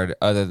regard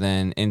other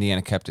than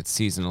Indiana kept its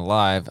season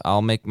alive.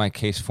 I'll make my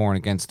case for and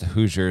against the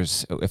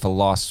Hoosiers if a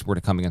loss were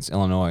to come against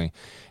Illinois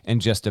in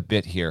just a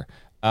bit here.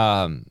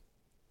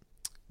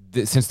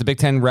 Since the Big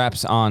Ten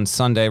wraps on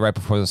Sunday right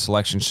before the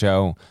selection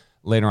show,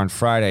 later on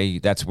Friday,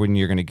 that's when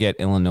you're going to get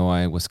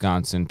Illinois,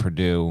 Wisconsin,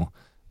 Purdue,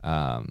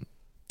 and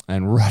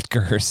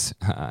Rutgers,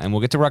 and we'll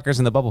get to Rutgers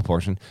in the bubble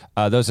portion.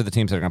 Those are the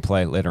teams that are going to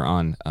play later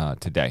on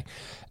today.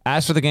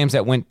 As for the games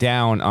that went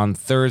down on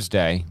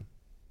Thursday,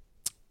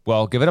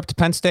 well, give it up to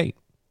Penn State.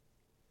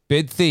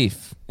 Bid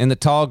Thief in the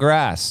tall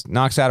grass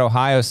knocks out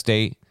Ohio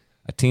State,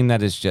 a team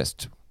that is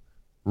just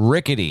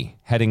rickety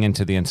heading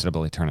into the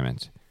NCAA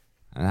tournament.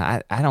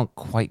 And I don't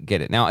quite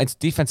get it. Now, its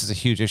defense is a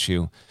huge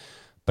issue,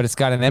 but it's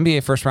got an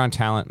NBA first-round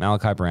talent,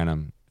 Malachi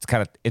Branham.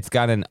 It's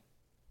got an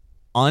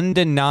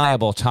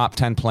undeniable top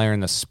 10 player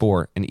in the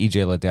sport in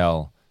EJ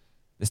Liddell.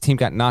 This team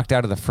got knocked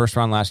out of the first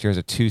round last year as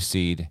a 2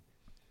 seed.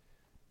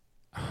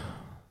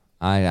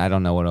 I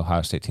don't know what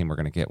Ohio State team we're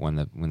going to get when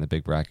the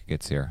big bracket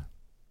gets here.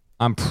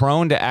 I'm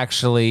prone to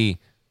actually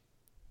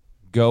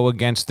go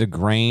against the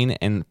grain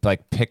and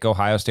like pick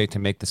Ohio State to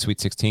make the Sweet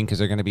 16 because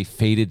they're going to be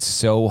faded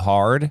so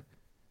hard.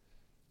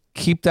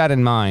 Keep that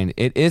in mind.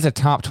 It is a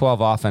top 12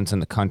 offense in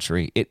the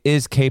country. It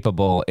is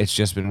capable. It's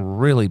just been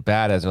really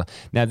bad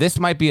Now, this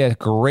might be a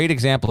great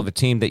example of a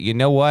team that, you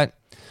know what?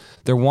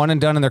 They're one and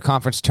done in their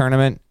conference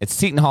tournament. It's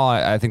Seton Hall,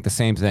 I think the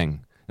same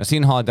thing. Now,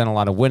 Seton Hall had done a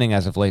lot of winning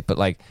as of late, but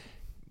like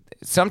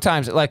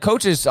sometimes, like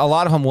coaches, a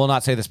lot of them will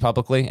not say this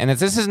publicly, and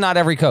this is not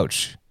every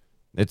coach.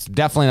 It's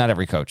definitely not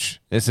every coach.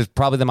 This is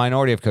probably the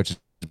minority of coaches,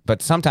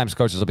 but sometimes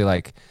coaches will be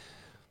like,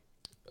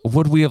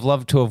 would we have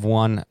loved to have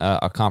won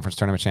a conference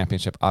tournament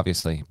championship?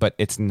 Obviously, but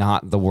it's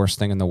not the worst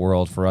thing in the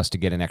world for us to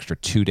get an extra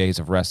 2 days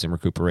of rest and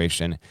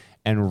recuperation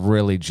and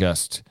really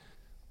just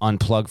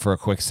unplug for a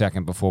quick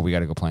second before we got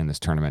to go play in this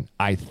tournament.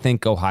 I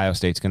think Ohio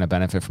State's going to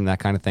benefit from that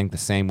kind of thing the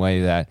same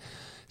way that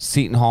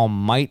Seton Hall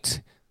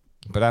might,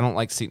 but I don't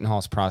like Seton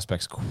Hall's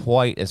prospects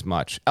quite as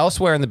much.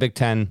 Elsewhere in the Big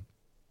Ten,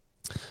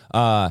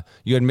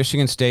 you had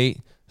Michigan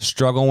State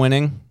struggle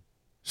winning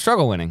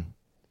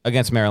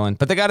against Maryland,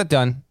 but they got it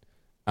done.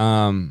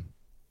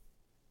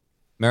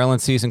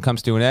 Maryland's season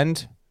comes to an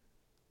end.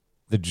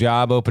 The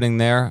job opening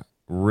there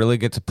really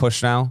gets a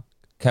push now.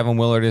 Kevin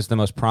Willard is the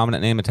most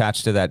prominent name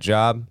attached to that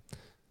job.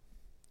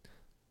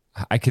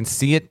 I can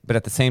see it, but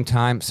at the same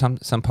time, some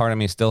part of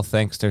me still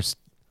thinks there's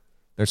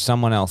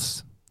someone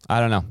else. I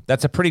don't know.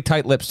 That's a pretty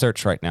tight-lipped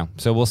search right now.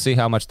 So we'll see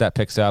how much that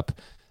picks up.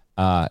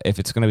 If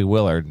it's going to be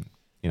Willard,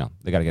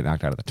 they got to get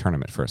knocked out of the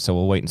tournament first. So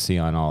we'll wait and see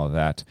on all of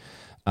that.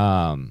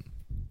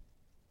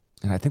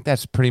 And I think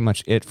that's pretty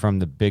much it from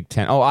the Big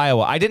Ten. Oh,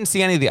 Iowa. I didn't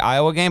see any of the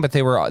Iowa game, but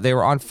they were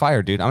on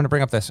fire, dude. I'm gonna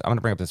bring up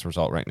this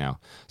result right now.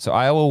 So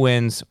Iowa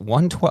wins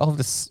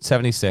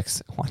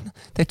 112-76.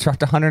 They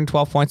trucked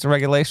 112 points in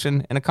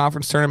regulation in a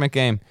conference tournament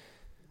game.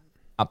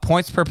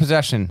 Points per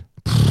possession,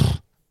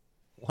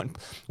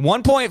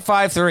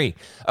 1.53.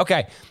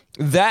 Okay,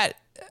 that.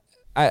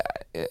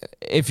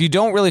 If you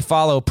don't really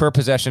follow per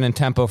possession and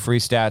tempo free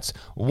stats,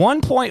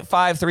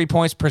 1.53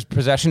 points per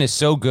possession is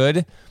so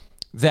good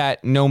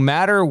that no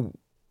matter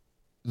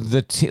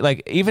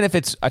even if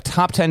it's a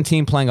top 10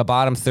 team playing a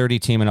bottom 30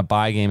 team in a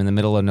bye game in the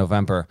middle of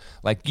November,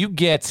 like you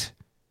get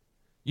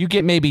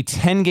maybe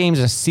 10 games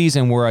a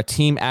season where a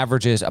team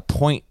averages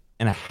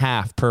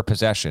 1.5 per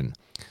possession.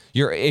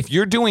 If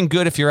you're doing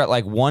good, if you're at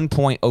like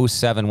 1.07,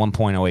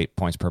 1.08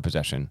 points per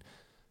possession.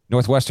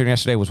 Northwestern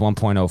yesterday was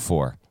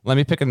 1.04. Let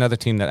me pick another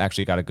team that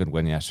actually got a good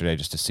win yesterday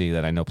just to see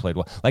that I know played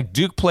well. Like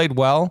Duke played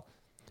well.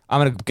 I'm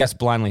going to guess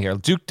blindly here.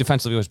 Duke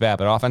defensively was bad,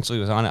 but offensively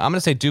was on it. I'm going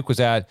to say Duke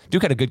had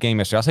a good game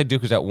yesterday. I'll say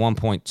Duke was at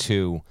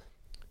 1.2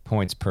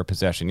 points per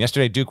possession.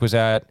 Yesterday, Duke was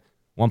at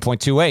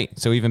 1.28,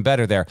 so even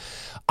better there.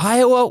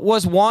 Iowa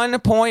was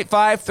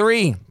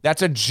 1.53.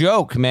 That's a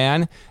joke,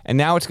 man. And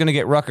now it's going to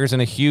get Rutgers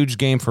in a huge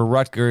game for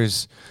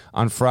Rutgers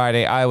on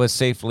Friday. Iowa's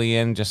safely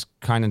in, just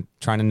kind of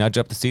trying to nudge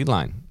up the seed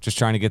line, just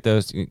trying to get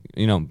those,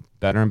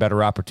 better and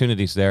better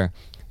opportunities there.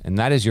 And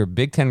that is your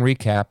Big Ten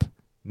recap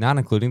not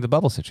including the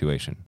bubble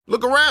situation.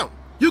 Look around.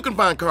 You can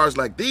find cars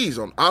like these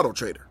on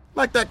AutoTrader,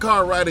 like that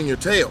car riding your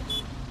tail.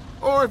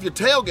 Or if you're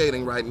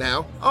tailgating right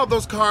now, all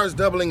those cars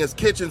doubling as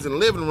kitchens and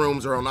living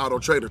rooms are on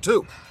AutoTrader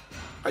too.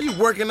 Are you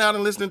working out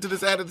and listening to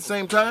this ad at the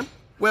same time?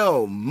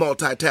 Well,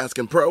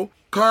 multitasking pro,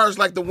 cars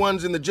like the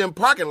ones in the gym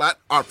parking lot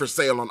are for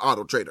sale on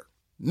AutoTrader.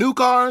 New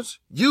cars,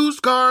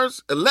 used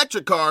cars,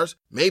 electric cars,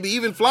 maybe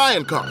even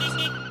flying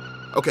cars.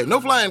 Okay, no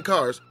flying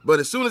cars, but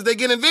as soon as they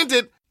get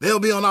invented, they'll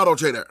be on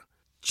AutoTrader.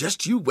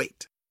 Just you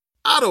wait.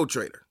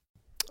 AutoTrader.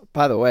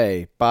 By the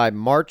way, by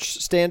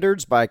March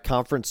standards, by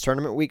conference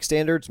tournament week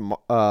standards,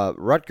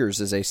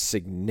 Rutgers is a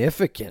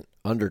significant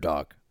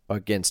underdog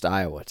against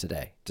Iowa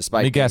today,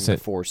 despite being the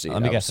 4 seed. I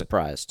was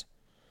surprised.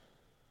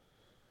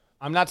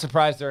 I'm not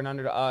surprised they're an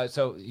underdog.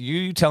 So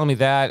you telling me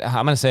that?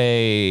 I'm gonna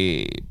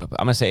say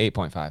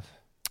 8.5.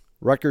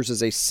 Rutgers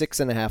is a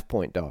 6.5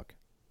 point dog.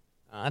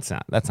 That's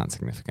not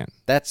significant.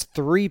 That's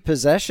 3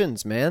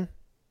 possessions, man.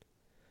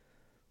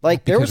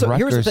 Like here's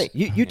the thing.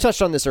 You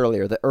touched on this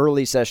earlier, the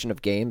early session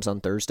of games on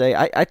Thursday.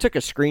 I took a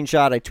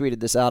screenshot. I tweeted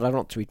this out. I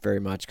don't tweet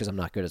very much because I'm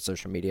not good at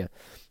social media.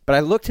 But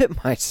I looked at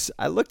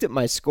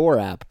my score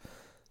app.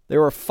 There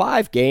were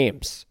 5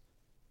 games.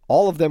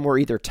 All of them were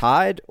either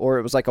tied or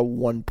it was like a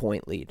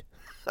 1-point lead.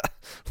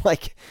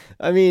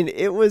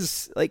 It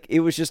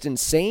was just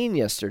insane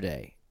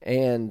yesterday.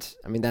 And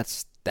I mean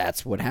that's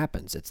what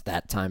happens. It's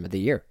that time of the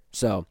year.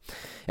 So,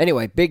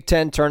 anyway, Big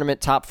Ten tournament,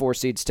 top 4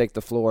 seeds take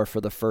the floor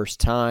for the first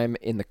time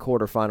in the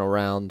quarterfinal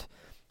round.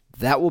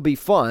 That will be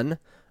fun.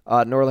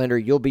 Norlander,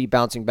 you'll be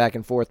bouncing back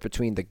and forth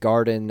between the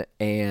Garden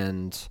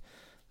and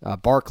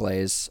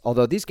Barclays.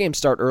 Although these games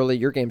start early,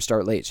 your games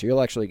start late, so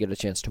you'll actually get a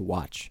chance to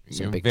watch.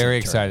 I'm very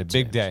excited.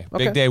 Big day.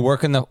 Okay. Big day.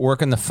 Working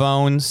the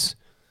phones,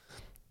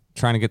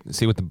 trying to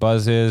see what the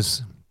buzz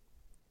is,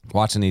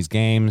 watching these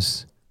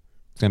games.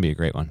 It's going to be a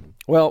great one.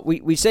 Well,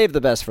 we saved the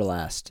best for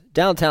last.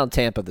 Downtown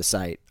Tampa, the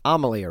site,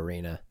 Amalie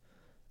Arena.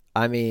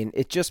 I mean,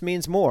 it just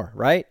means more,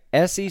 right?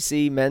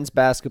 SEC men's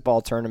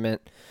basketball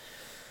tournament.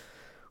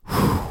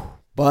 Whew,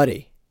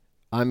 buddy.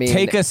 I mean,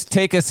 take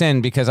us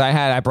in because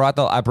I brought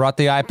the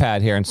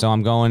iPad here, and so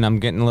I'm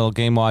getting a little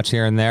game watch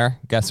here and there.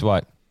 Guess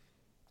what?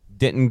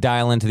 Didn't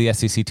dial into the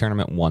SEC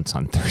tournament once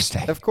on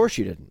Thursday. Of course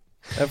you didn't.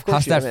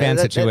 How's that fan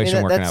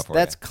situation working out for you?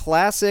 That's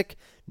classic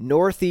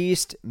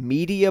Northeast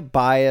media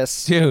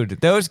bias. Dude,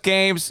 those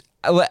games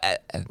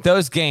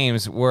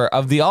were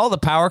of all the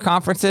power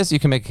conferences. You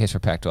can make a case for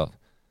Pac-12.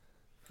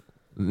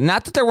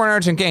 Not that there weren't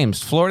urgent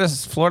games. Florida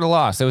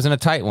lost. It was in a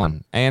tight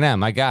one.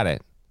 A&M, I got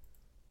it.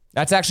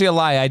 That's actually a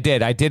lie. I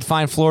did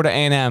find Florida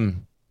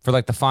A&M for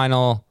like the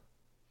final.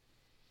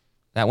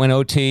 That went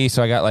OT,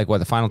 so I got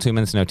the final 2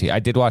 minutes in OT. I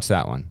did watch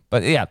that one.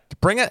 But yeah,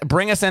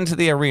 bring us into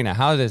the arena.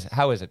 How is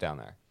it down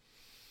there?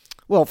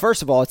 Well,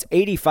 first of all, it's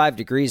 85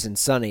 degrees and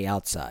sunny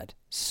outside.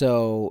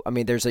 So, I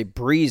mean, there's a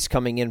breeze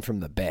coming in from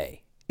the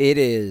bay. It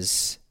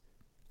is,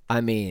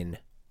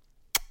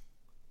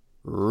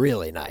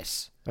 really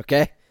nice.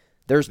 Okay?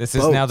 This boats.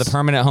 Is now the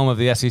permanent home of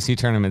the SEC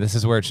tournament. This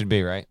is where it should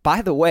be, right?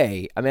 By the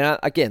way, I mean,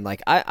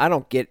 I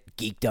don't get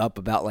geeked up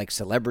about like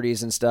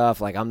celebrities and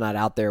stuff. Like I'm not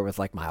out there with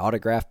like my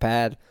autograph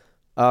pad.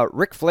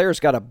 Ric Flair's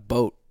got a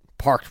boat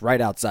parked right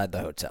outside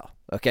the hotel.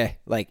 Okay,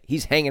 like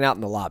he's hanging out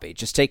in the lobby,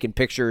 just taking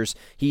pictures.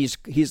 He's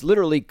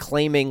literally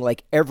claiming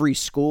like every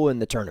school in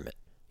the tournament.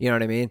 You know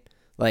what I mean?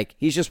 Like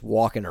he's just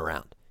walking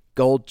around,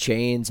 gold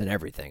chains and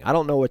everything. I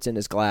don't know what's in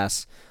his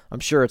glass. I'm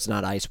sure it's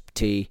not iced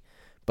tea.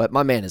 But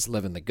my man is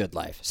living the good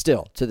life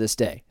still to this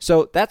day.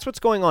 So that's what's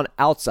going on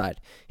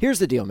outside. Here's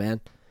the deal, man.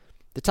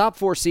 The top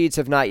 4 seeds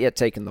have not yet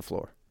taken the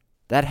floor.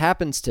 That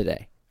happens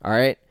today, all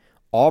right?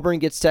 Auburn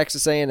gets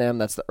Texas A&M.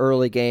 That's the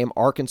early game.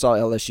 Arkansas,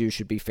 LSU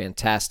should be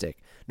fantastic.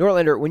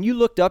 Norlander, when you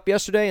looked up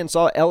yesterday and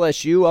saw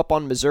LSU up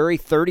on Missouri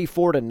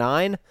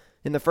 34-9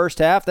 in the first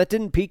half, that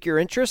didn't pique your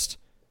interest?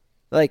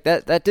 Like,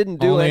 that didn't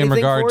do Only anything for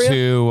you? Only in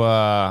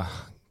regard to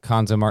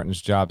Konza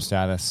Martin's job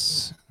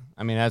status.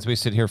 I mean, as we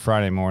sit here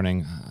Friday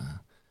morning...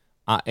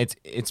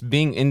 It's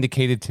being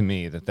indicated to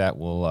me that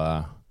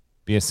will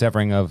be a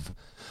severing of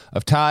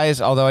ties,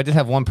 although I did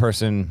have one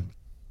person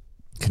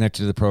connected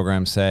to the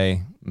program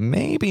say,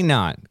 maybe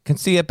not. Can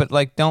see it, but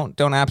like don't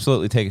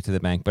absolutely take it to the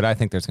bank. But I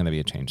think there's going to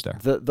be a change there.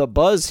 The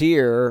buzz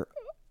here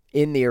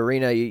in the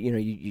arena,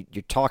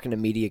 you're talking to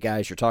media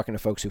guys, you're talking to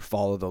folks who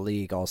follow the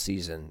league all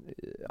season.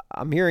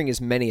 I'm hearing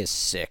as many as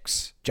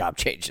 6 job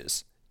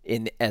changes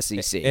in the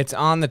SEC. It's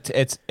on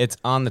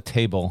the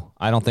table.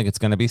 I don't think it's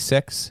going to be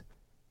 6.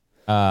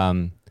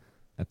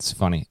 That's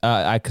funny.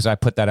 Because I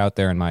put that out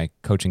there in my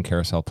coaching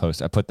carousel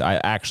post. I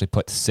actually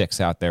put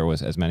 6 out there,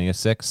 was as many as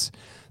 6,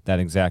 that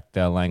exact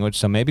language.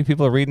 So maybe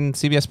people are reading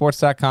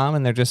CBSSports.com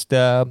and they're just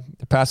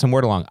passing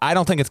word along. I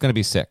don't think it's going to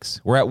be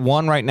 6. We're at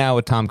 1 right now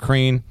with Tom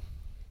Crean.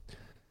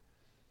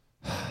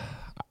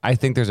 I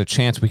think there's a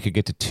chance we could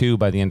get to 2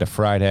 by the end of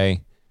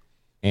Friday,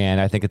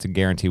 and I think it's a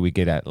guarantee we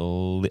get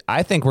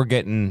I think we're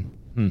getting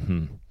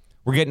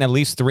at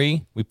least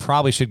 3. We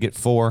probably should get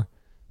 4.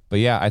 But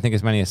yeah, I think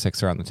as many as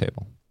 6 are on the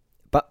table.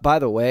 But by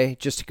the way,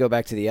 just to go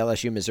back to the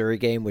LSU-Missouri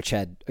game, which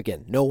had,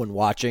 again, no one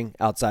watching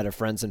outside of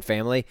friends and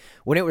family,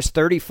 when it was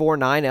 34-9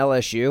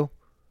 LSU,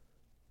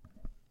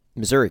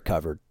 Missouri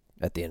covered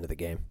at the end of the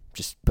game.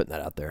 Just putting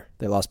that out there.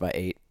 They lost by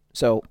 8.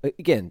 So,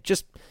 again,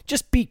 just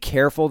be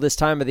careful this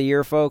time of the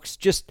year, folks.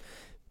 Just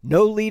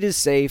no lead is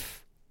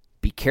safe.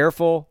 Be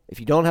careful. If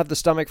you don't have the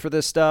stomach for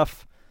this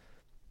stuff,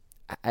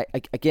 I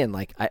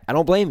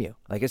don't blame you.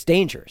 Like, it's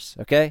dangerous,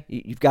 okay?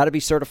 You've got to be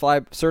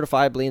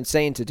certifiably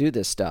insane to do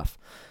this stuff.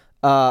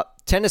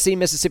 Tennessee,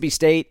 Mississippi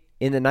State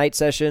in the night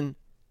session.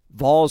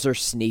 Vols are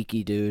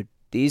sneaky, dude.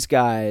 These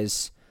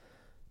guys,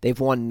 they've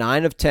won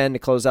 9 of 10 to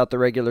close out the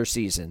regular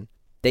season.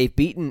 They've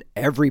beaten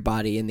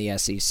everybody in the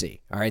SEC.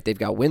 All right, they've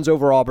got wins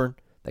over Auburn.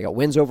 They got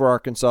wins over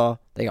Arkansas.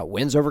 They got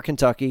wins over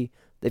Kentucky.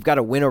 They've got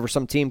a win over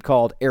some team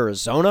called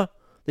Arizona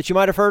that you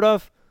might have heard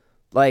of.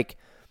 Like,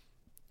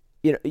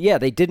 you know, yeah,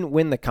 they didn't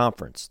win the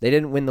conference. They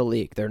didn't win the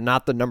league. They're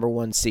not the number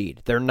 1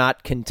 seed. They're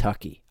not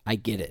Kentucky. I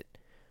get it.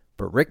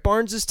 But Rick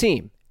Barnes'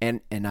 team,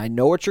 and I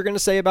know what you're going to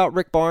say about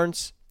Rick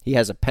Barnes. He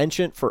has a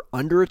penchant for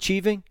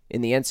underachieving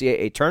in the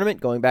NCAA tournament,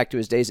 going back to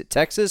his days at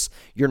Texas.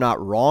 You're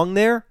not wrong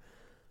there.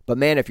 But,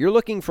 man, if you're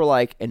looking for,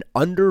 like, an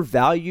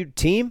undervalued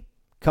team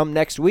come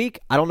next week,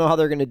 I don't know how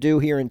they're going to do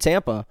here in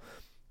Tampa.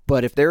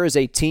 But if there is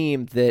a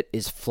team that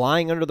is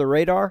flying under the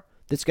radar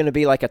that's going to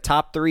be like a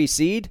top 3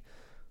 seed,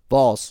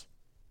 Vols.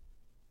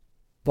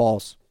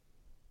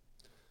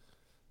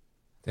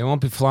 They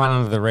won't be flying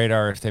under the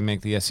radar if they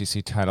make the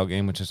SEC title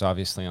game, which is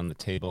obviously on the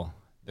table.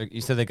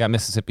 You said they got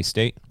Mississippi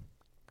State?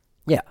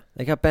 Yeah,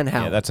 they got Ben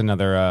Howland.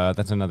 Yeah,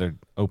 that's another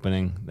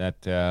opening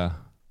that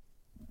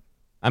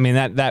I mean,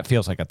 that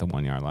feels like at the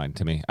 1-yard line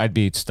to me. I'd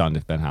be stunned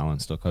if Ben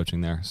Howland's still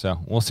coaching there. So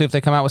we'll see if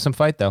they come out with some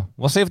fight, though.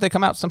 We'll see if they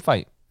come out with some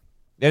fight.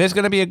 It is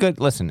going to be a good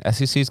 – listen,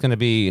 SEC is going to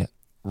be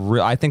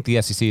I think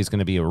the SEC is going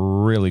to be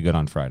really good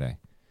on Friday.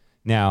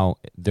 Now,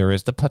 there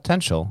is the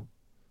potential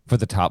for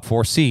the top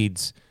 4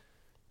 seeds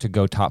to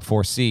go top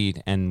 4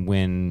 seed and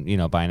win, you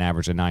know, by an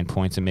average of 9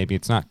 points, and maybe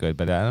it's not good.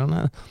 But I don't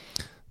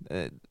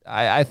know.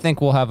 I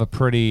think we'll have a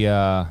pretty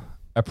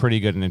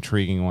good and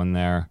intriguing one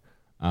there.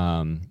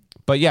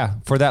 But yeah,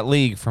 for that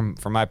league,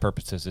 for my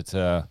purposes, it's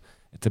a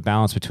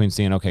balance between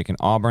seeing, okay, can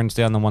Auburn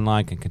stay on the 1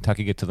 line? Can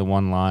Kentucky get to the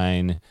 1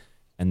 line?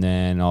 And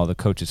then all the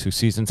coaches whose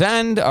seasons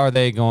end, are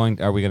we going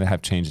to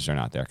have changes or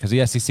not there? Because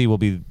the SEC will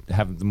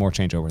have more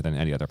changeover than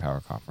any other power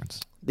conference.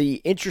 The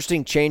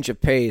interesting change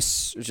of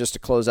pace, just to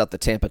close out the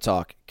Tampa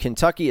talk,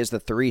 Kentucky is the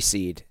 3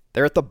 seed.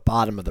 They're at the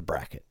bottom of the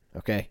bracket,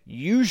 okay?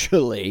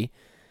 Usually,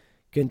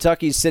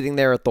 Kentucky's sitting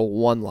there at the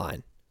 1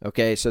 line.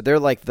 Okay, so they're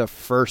like the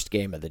first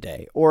game of the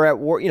day. Or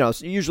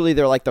usually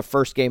they're like the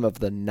first game of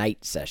the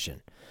night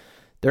session.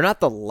 They're not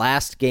the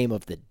last game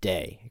of the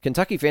day.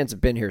 Kentucky fans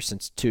have been here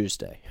since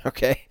Tuesday,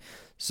 okay?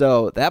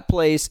 So that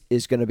place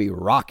is going to be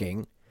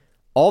rocking.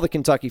 All the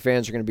Kentucky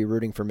fans are going to be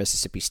rooting for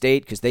Mississippi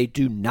State because they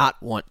do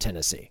not want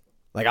Tennessee.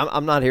 Like,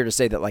 I'm not here to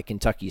say that, like,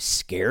 Kentucky's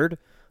scared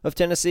of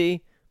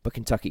Tennessee, but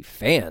Kentucky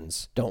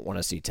fans don't want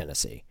to see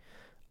Tennessee.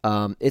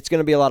 It's going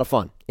to be a lot of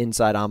fun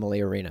inside Amalie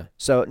Arena.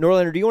 So,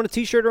 Norlander, do you want a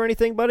T-shirt or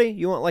anything, buddy?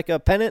 You want, like, a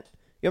pennant?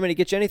 You want me to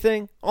get you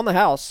anything? On the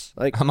house.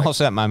 Like, I'm all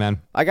set, my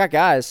man. I got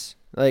guys.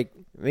 Like,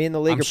 me and the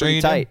league are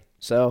pretty tight.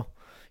 So,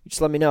 you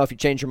just let me know if you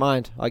change your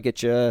mind. I'll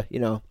get you,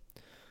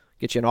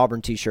 get you an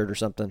Auburn T-shirt or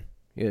something.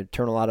 You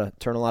turn a lot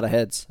of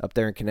heads up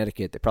there in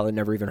Connecticut. They probably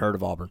never even heard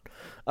of Auburn.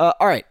 All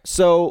right,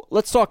 so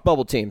let's talk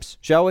bubble teams,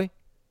 shall we?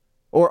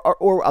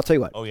 Or I'll tell you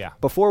what. Oh, yeah.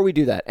 Before we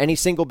do that, any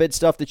single bid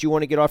stuff that you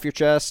want to get off your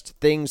chest,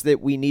 things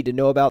that we need to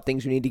know about,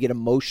 things we need to get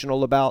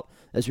emotional about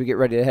as we get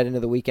ready to head into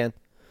the weekend?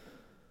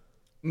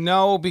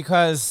 No,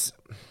 because,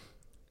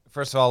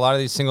 first of all, a lot of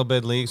these single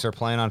bid leagues are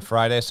playing on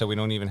Friday, so we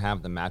don't even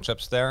have the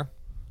matchups there.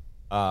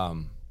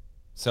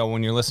 So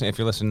when you're listening, if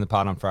you're listening to the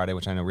pod on Friday,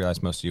 which I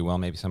realize most of you will,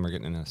 maybe some are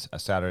getting a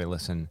Saturday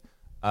listen,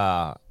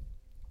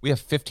 we have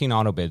 15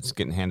 auto bids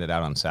getting handed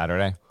out on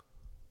Saturday.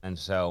 And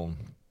so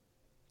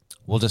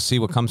we'll just see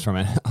what comes from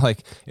it.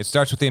 Like, it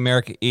starts with the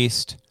America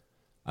East.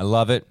 I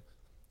love it.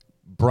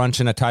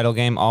 Brunch in a title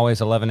game, always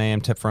 11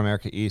 a.m. tip for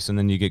America East, and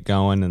then you get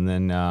going, and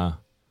then,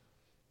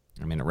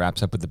 it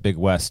wraps up with the Big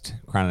West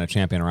crowning a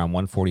champion around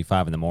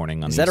 1:45 in the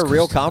morning. Is that a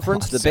real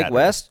conference, the Big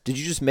West? Did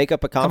you just make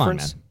up a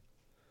conference?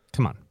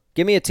 Come on.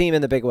 Give me a team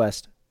in the Big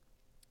West.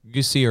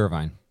 UC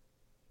Irvine.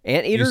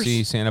 Anteaters?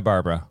 UC Santa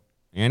Barbara.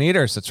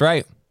 Anteaters, that's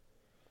right.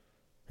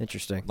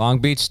 Interesting. Long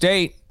Beach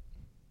State.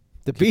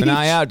 The Keep beach. an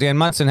eye out. Dan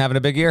Munson having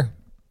a big year.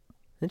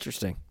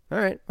 Interesting. All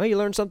right. Well, you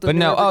learned something. But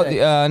new every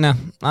day. no.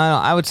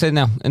 I would say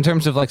no. In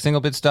terms of like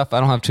single bid stuff, I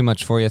don't have too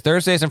much for you.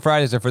 Thursdays and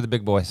Fridays are for the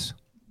big boys.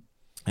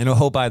 And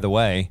by the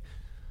way,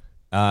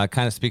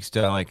 kind of speaks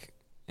to like,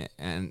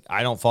 and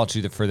I don't fault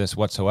you for this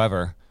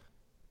whatsoever,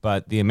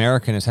 but the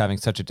American is having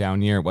such a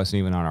down year. It wasn't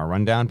even on our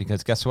rundown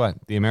because guess what?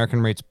 The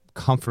American rate's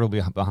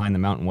comfortably behind the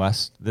Mountain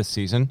West this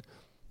season.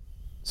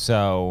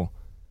 So,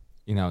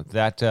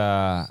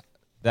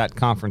 that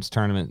conference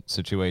tournament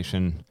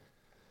situation,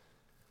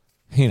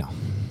 they're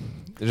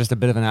just a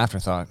bit of an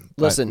afterthought.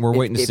 Listen, we're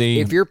waiting to see.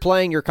 If you're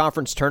playing your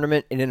conference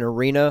tournament in an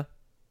arena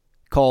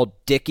called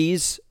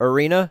Dickies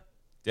Arena,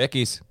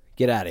 Dickies.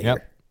 Get out of Yep.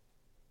 here.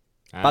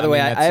 By the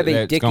way, I have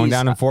a Dickies. Going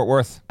down in Fort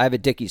Worth. I have a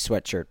Dickies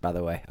sweatshirt, by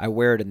the way. I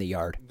wear it in the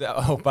yard.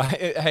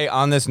 Hey,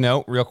 on this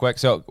note, real quick.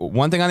 So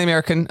one thing on the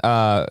American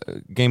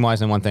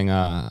game-wise and one thing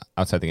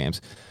outside the games.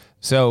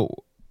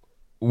 So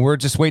we're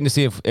just waiting to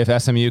see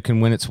if SMU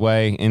can win its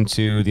way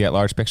into the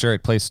at-large picture.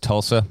 It plays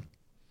Tulsa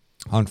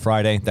on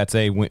Friday. That's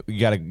you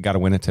gotta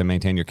win it to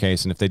maintain your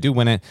case. And if they do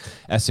win it,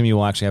 SMU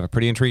will actually have a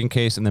pretty intriguing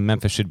case, and then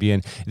Memphis should be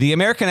in. The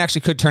American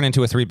actually could turn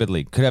into a 3-bid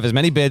league. Could have as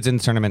many bids in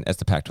the tournament as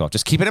the Pac-12.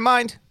 Just keep it in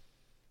mind.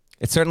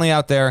 It's certainly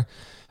out there.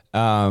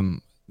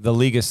 The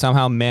league has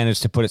somehow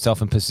managed to put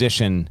itself in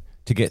position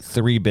to get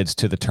 3 bids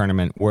to the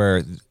tournament,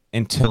 where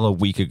until a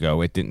week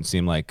ago, it didn't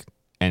seem like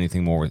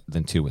anything more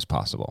than 2 was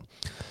possible.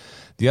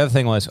 The other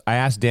thing was, I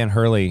asked Dan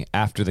Hurley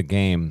after the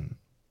game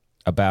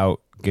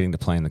about getting to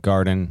play in the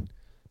Garden,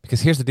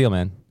 because here's the deal,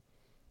 man.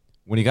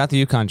 When he got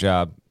the UConn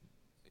job,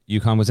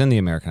 UConn was in the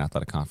American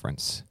Athletic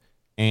Conference,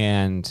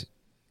 and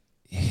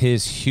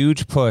his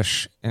huge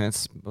push, and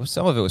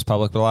some of it was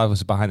public, but a lot of it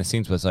was behind the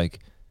scenes, was like,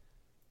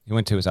 he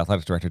went to his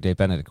athletic director, Dave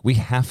Benedict. We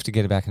have to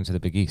get it back into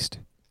the Big East.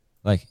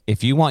 Like,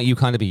 if you want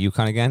UConn to be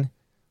UConn again,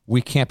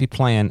 we can't be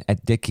playing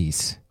at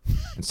Dickies.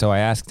 And so I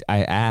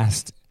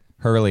asked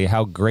Hurley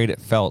how great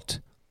it felt,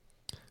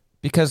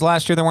 because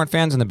last year there weren't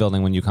fans in the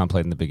building when UConn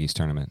played in the Big East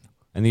tournament.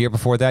 And the year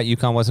before that,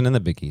 UConn wasn't in the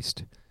Big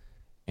East.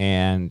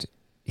 And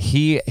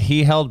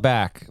he held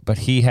back, but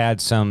he had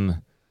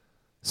some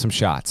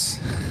shots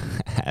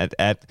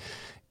at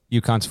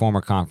UConn's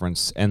former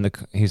conference. And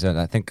he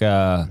said,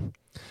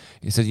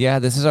 he said, yeah,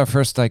 this is our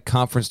first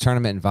conference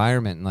tournament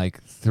environment in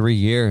 3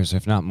 years,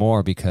 if not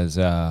more, because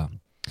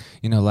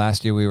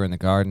last year we were in the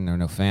Garden, there were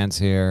no fans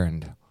here,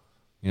 and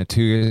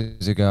 2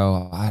 years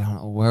ago, I don't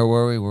know, where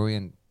were we? Were we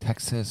in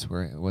Texas?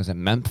 Was it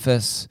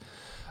Memphis?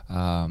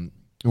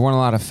 There weren't a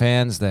lot of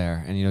fans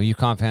there, and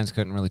UConn fans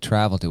couldn't really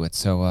travel to it.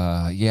 So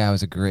it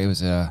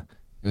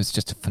was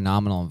just a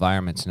phenomenal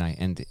environment tonight,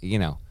 and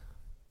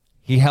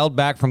he held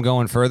back from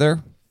going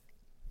further,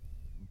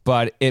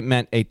 but it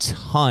meant a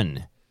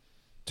ton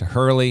to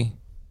Hurley,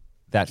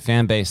 that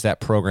fan base,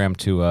 that program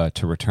to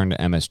return to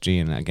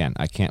MSG. And again,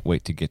 I can't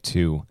wait to get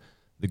to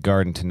the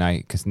Garden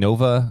tonight, because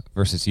Nova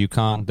versus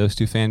UConn, those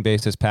two fan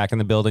bases packing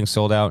the building,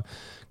 sold out,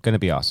 going to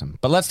be awesome.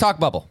 But let's talk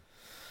bubble.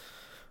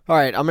 All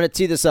right, I'm going to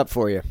tee this up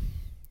for you.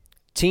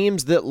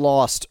 Teams that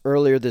lost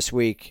earlier this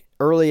week,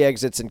 early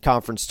exits in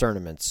conference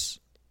tournaments.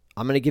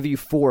 I'm going to give you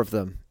 4 of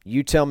them.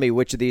 You tell me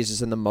which of these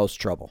is in the most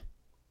trouble.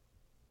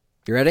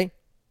 You ready?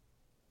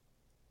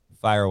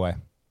 Fire away.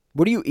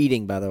 What are you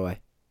eating, by the way?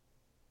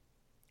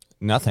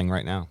 Nothing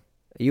right now.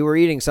 You were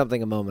eating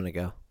something a moment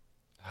ago.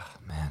 Oh,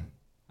 man.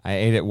 I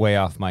ate it way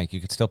off, Mike.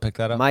 You could still pick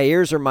that up? My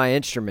ears are my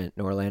instrument,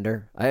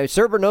 Norlander.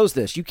 Server knows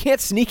this. You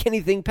can't sneak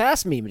anything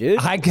past me, dude.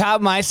 I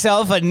got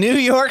myself a New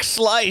York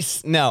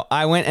slice. No,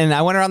 I went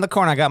around the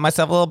corner. I got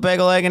myself a little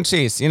bagel, egg, and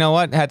cheese. You know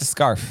what? I had to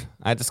scarf.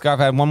 I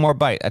had one more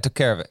bite. I took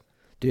care of it.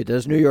 Dude,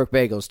 those New York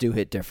bagels do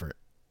hit different.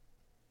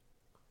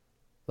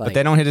 But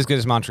they don't hit as good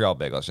as Montreal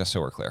bagels, just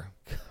so we're clear.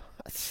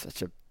 That's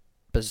such a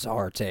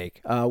bizarre take.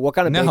 What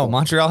kind of bagel? No,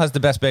 Montreal has the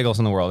best bagels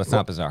in the world. It's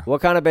not bizarre.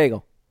 What kind of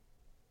bagel?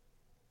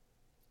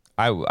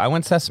 I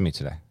went sesame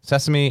today.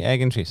 Sesame,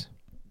 egg, and cheese.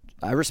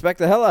 I respect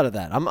the hell out of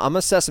that. I'm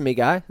a sesame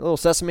guy. A little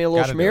sesame, a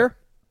little schmear.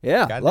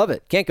 Yeah, love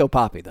it. Can't go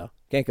poppy, though.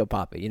 Can't go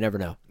poppy. You never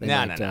know. No.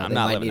 I'm they not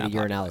might living need a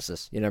that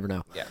urinalysis. You never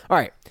know. Yeah. All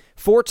right.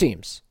 4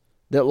 teams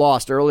that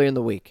lost early in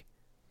the week.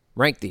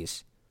 Rank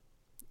these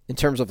in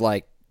terms of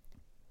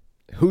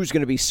who's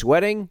going to be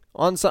sweating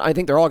on some. I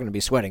think they're all going to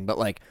be sweating, but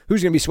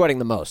who's going to be sweating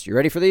the most? You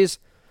ready for these?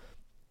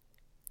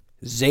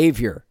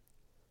 Xavier,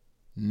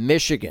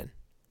 Michigan,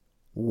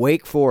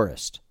 Wake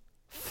Forest,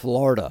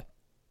 Florida.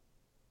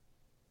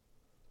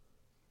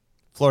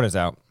 Florida's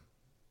out.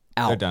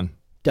 Out. They're done.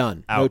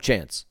 Done. Out. No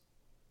chance.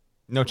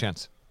 No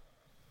chance.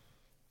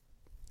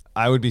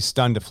 I would be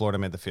stunned if Florida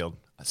made the field.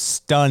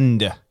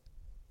 Stunned.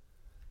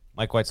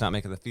 Mike White's not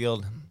making the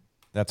field.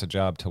 That's a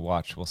job to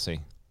watch. We'll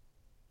see.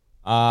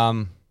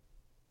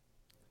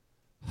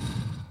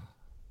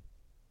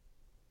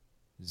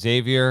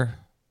 Xavier,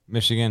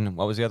 Michigan.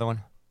 What was the other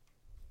one?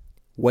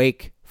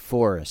 Wake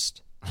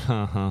Forest.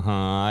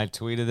 I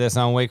tweeted this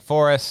on Wake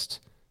Forest.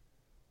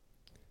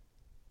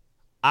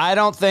 I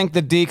don't think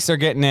the Deeks are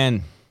getting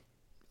in.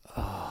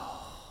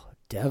 Oh,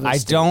 devastating. I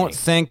don't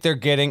think they're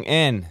getting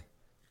in.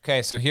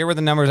 Okay, so here were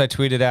the numbers I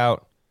tweeted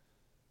out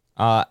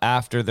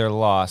after their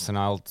loss, and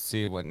I'll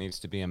see what needs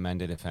to be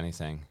amended, if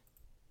anything.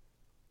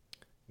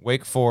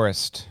 Wake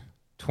Forest,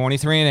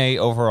 23-8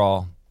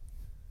 overall,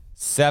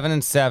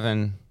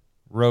 7-7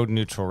 road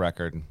neutral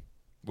record,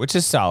 which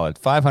is solid.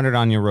 500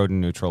 on your road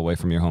and neutral away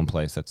from your home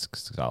place. That's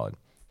solid.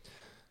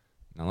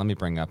 Now let me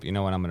bring up, you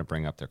know what? I'm going to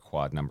bring up their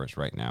quad numbers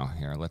right now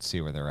here. Let's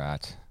see where they're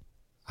at.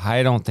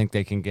 I don't think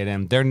they can get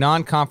in. Their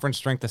non-conference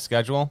strength of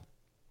schedule.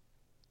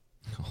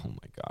 Oh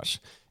my gosh.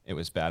 It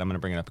was bad. I'm going to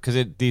bring it up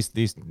because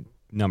these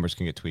numbers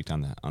can get tweaked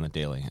on the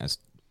daily as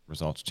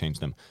results change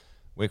them.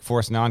 Wake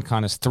Forest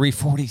non-con is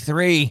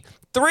 343.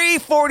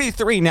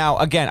 343. Now,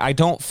 again, I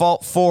don't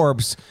fault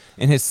Forbes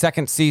in his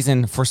second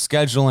season for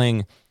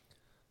scheduling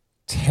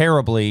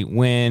terribly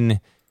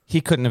when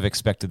he couldn't have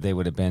expected they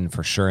would have been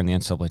for sure in the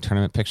NCAA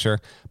tournament picture.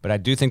 But I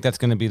do think that's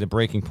going to be the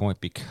breaking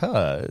point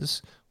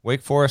because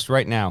Wake Forest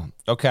right now,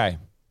 okay,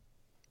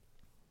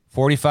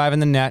 45 in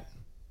the net.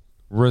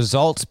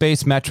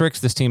 Results-based metrics,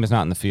 this team is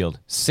not in the field.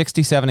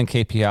 67 in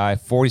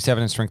KPI,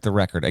 47 in strength of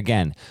record.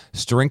 Again,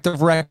 strength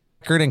of record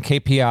and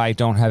KPI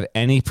don't have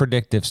any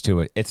predictives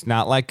to it. It's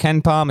not like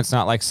KenPom. It's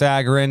not like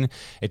Sagarin.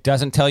 It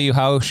doesn't tell you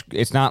how.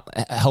 It's not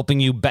helping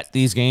you bet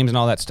these games and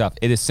all that stuff.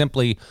 It is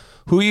simply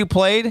who you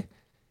played,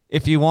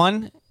 if you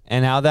won,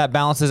 and how that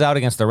balances out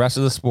against the rest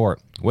of the sport.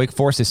 Wake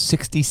Forest is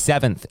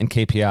 67th in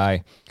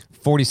KPI,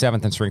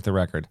 47th in strength of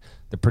record.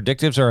 The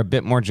predictives are a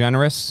bit more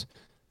generous.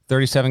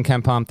 37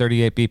 KenPom,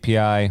 38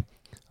 BPI,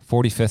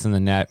 45th in the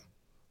net.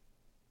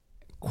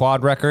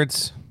 Quad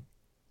records,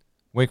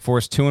 Wake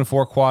Forest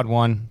 2-4 quad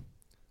 1,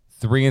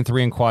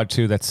 3-3 in quad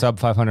 2. That's sub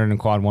 500 in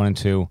quad 1 and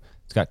 2.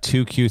 It's got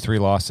 2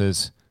 Q3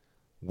 losses.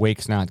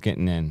 Wake's not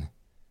getting in.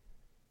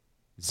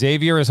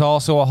 Xavier is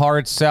also a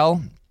hard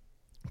sell.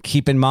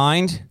 Keep in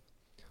mind,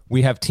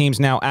 we have teams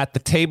now at the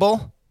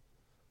table,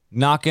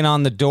 knocking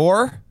on the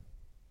door.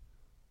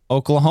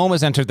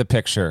 Oklahoma's entered the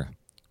picture.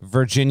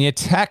 Virginia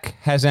Tech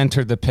has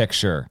entered the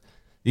picture.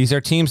 These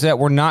are teams that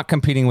were not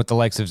competing with the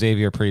likes of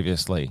Xavier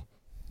previously.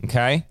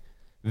 Okay?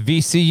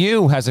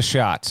 VCU has a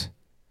shot.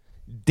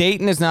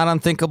 Dayton is not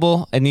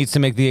unthinkable. It needs to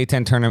make the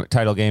A-10 tournament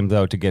title game,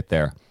 though, to get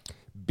there.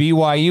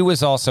 BYU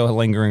is also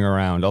lingering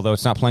around, although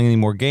it's not playing any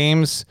more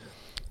games.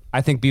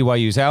 I think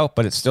BYU's out,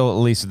 but it's still at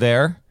least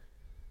there.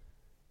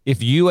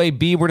 If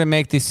UAB were to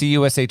make the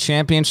CUSA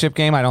championship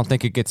game, I don't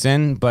think it gets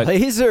in, but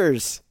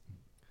Blazers.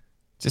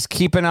 Just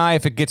keep an eye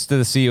if it gets to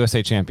the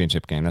CUSA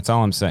championship game. That's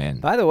all I'm saying.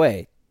 By the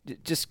way,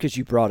 just because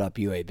you brought up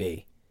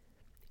UAB,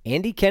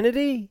 Andy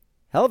Kennedy,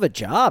 hell of a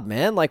job,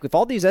 man. Like with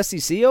all these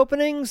SEC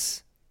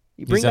openings,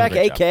 you bring back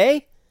AK?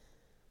 Job.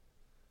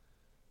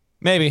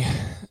 Maybe.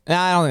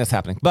 Nah, I don't think that's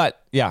happening.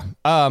 But yeah.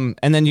 And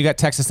then you got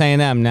Texas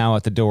A&M now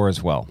at the door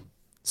as well.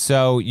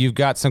 So you've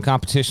got some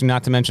competition.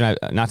 Not to mention,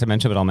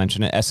 but I'll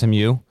mention it.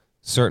 SMU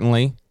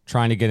certainly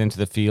trying to get into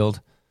the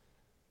field.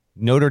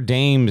 Notre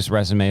Dame's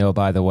resume, oh,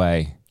 by the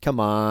way. Come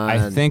on.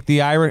 I think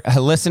the Irish...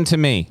 Listen to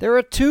me. They're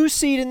a 2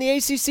 seed in the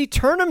ACC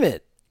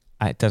tournament.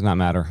 It does not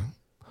matter.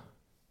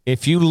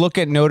 If you look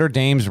at Notre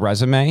Dame's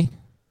resume,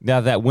 now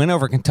that win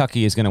over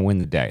Kentucky is going to win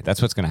the day.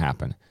 That's what's going to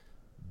happen.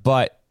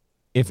 But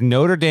if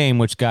Notre Dame,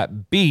 which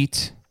got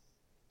beat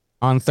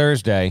on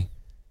Thursday,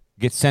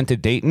 gets sent to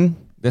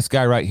Dayton, this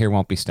guy right here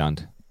won't be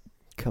stunned.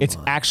 It's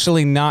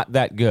actually not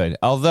that good.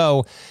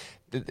 Although,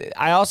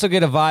 I also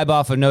get a vibe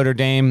off of Notre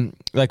Dame,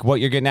 like what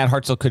you're getting at,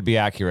 Hartzell could be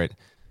accurate.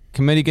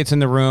 Committee gets in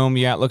the room,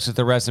 looks at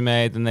the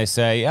resume, then they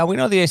say, yeah, we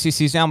know the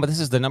ACC's down, but this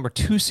is the number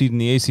 2 seed in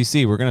the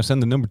ACC. We're going to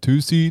send the number 2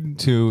 seed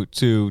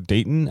to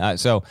Dayton.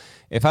 So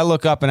if I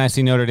look up and I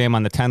see Notre Dame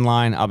on the 10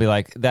 line, I'll be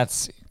like,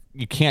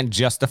 you can't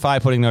justify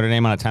putting Notre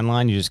Dame on a 10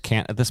 line. You just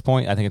can't at this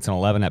point. I think it's an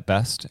 11 at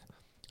best.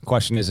 The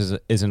question is an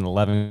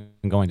 11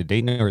 going to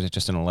Dayton, or is it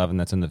just an 11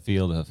 that's in the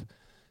field of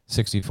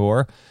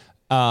 64?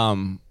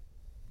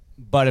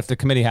 But if the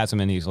committee has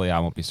them in easily, I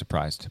won't be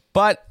surprised.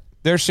 But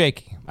they're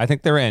shaky. I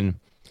think they're in.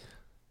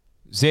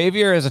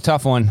 Xavier is a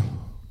tough one.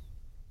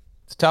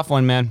 It's a tough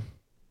one, man.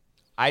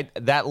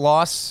 That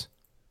loss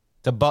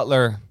to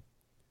Butler,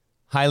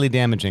 highly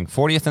damaging.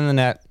 40th in the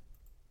net.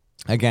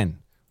 Again,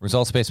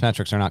 results-based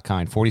metrics are not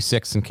kind.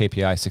 46 in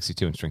KPI,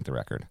 62 in strength of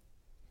record.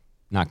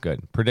 Not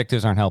good.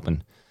 Predictives aren't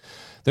helping.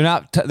 They're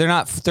not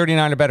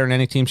 39 or better in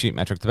any team sheet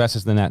metric. The best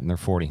is the net, and they're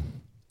 40.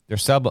 They're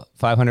sub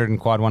 500 in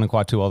quad 1 and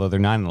quad 2, although they're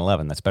 9 and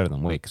 11. That's better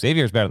than Wake.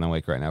 Xavier's better than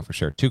Wake right now for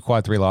sure. 2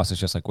 quad 3 losses,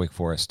 just like Wake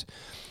Forest.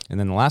 And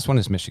then the last one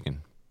is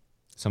Michigan.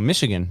 So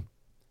Michigan,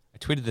 I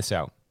tweeted this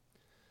out.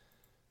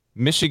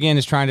 Michigan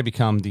is trying to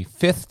become the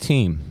 5th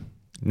team,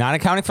 not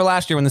accounting for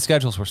last year when the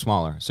schedules were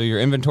smaller. So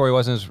your inventory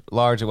wasn't as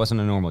large. It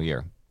wasn't a normal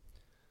year.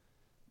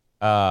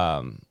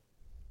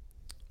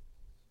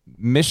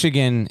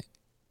 Michigan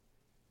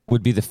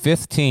would be the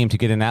 5th team to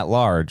get in at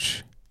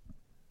large,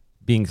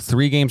 being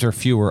 3 games or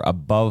fewer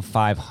above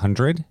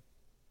 500.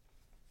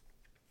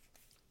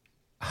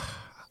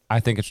 I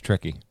think it's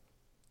tricky.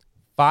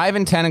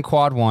 5-10 in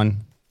quad 1.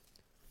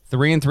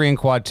 3-3 in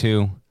quad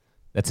 2.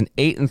 That's an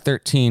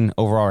 8-13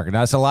 overall record. Now,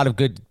 that's a lot of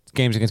good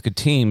games against good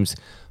teams,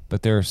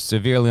 but they're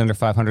severely under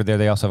 500 there.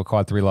 They also have a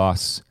quad 3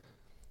 loss.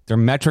 Their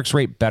metrics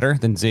rate better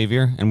than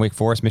Xavier and Wake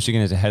Forest.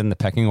 Michigan is ahead in the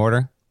pecking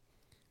order.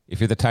 If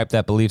you're the type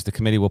that believes the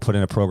committee will put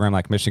in a program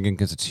like Michigan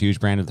because it's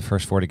huge brand of the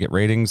first 4 to get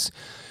ratings,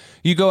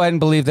 you go ahead and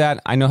believe that.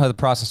 I know how the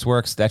process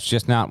works. That's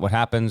just not what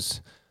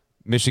happens.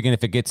 Michigan,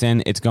 if it gets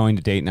in, it's going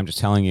to Dayton. I'm just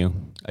telling you.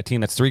 A team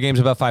that's 3 games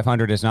above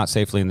 500 is not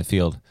safely in the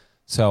field.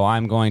 So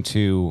I'm going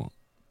to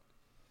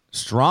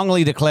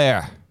strongly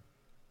declare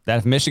that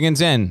if Michigan's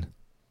in,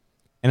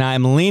 and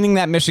I'm leaning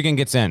that Michigan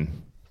gets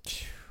in.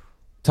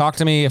 Talk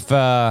to me if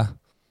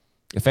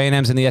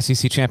A&M's in the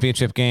SEC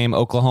championship game,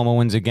 Oklahoma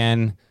wins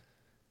again.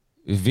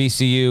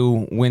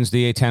 VCU wins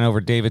the A10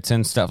 over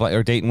Davidson, stuff like,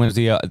 or Dayton wins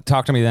the.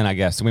 Talk to me then, I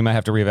guess. We might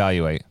have to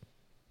reevaluate.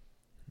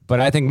 But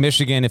I think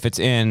Michigan, if it's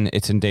in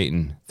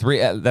Dayton.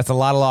 3. That's a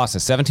lot of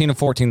losses.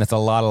 17-14. That's a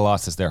lot of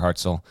losses there,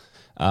 Hartzell.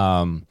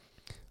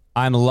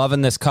 I'm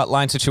loving this cut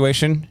line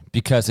situation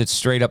because it's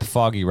straight up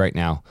foggy right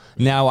now.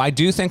 Now, I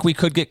do think we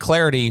could get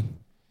clarity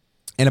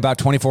in about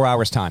 24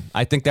 hours' time.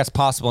 I think that's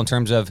possible in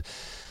terms of,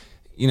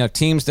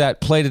 teams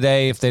that play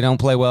today. If they don't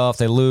play well, if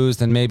they lose,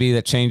 then maybe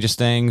that changes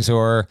things.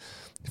 Or,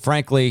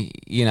 frankly,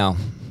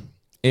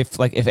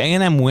 if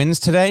A&M wins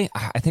today,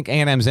 I think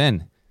A&M's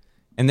in.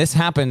 And this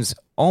happens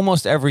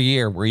almost every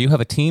year where you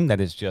have a team that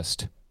is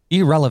just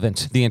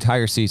irrelevant the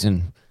entire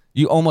season.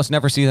 You almost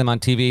never see them on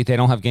TV. They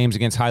don't have games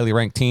against highly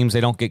ranked teams.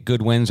 They don't get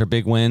good wins or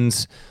big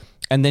wins.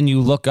 And then you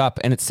look up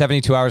and it's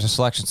 72 hours of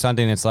Selection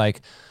Sunday and it's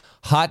like,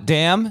 hot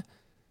damn,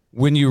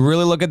 when you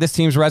really look at this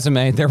team's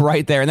resume, they're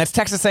right there. And that's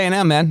Texas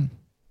A&M, man.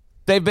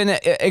 They've been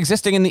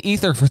existing in the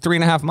ether for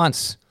 3.5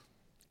 months.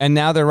 And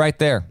now they're right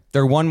there.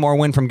 They're one more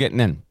win from getting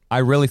in. I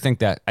really think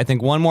that. I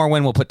think one more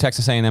win will put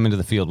Texas A&M into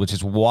the field, which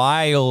is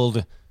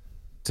wild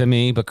to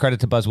me, but credit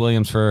to Buzz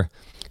Williams for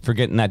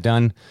getting that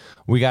done.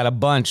 We got a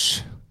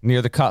bunch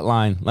near the cut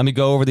line. Let me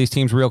go over these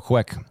teams real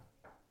quick.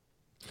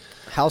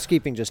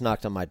 Housekeeping just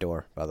knocked on my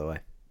door, by the way.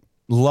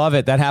 Love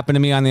it. That happened to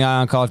me on the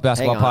Eye on College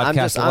Basketball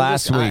podcast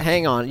last week.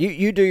 Hang on.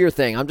 You do your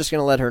thing. I'm just going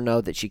to let her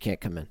know that she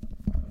can't come in.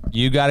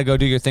 You got to go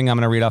do your thing. I'm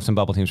going to read off some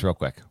bubble teams real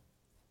quick.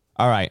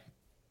 All right.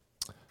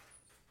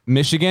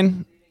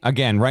 Michigan,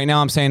 again, right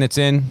now I'm saying it's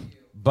in,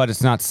 but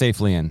it's not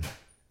safely in.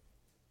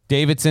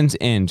 Davidson's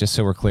in, just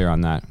so we're clear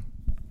on that.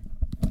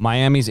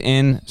 Miami's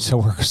in, so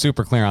we're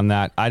super clear on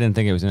that. I didn't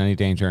think it was in any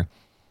danger.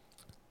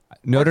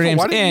 Notre Dame's in.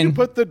 Why didn't you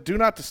put the do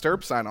not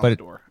disturb sign on the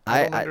door?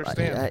 I don't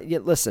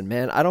understand. Listen,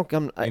 man, I don't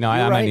come. I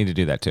might need to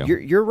do that too.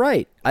 You're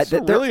right. It's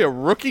really a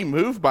rookie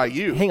move by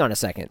you. Hang on a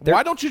second.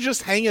 Why don't you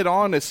just hang it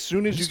on as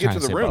soon as you get to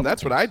the room?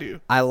 That's what I do.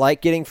 I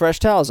like getting fresh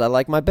towels. I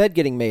like my bed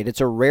getting made.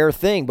 It's a rare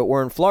thing, but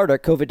we're in Florida.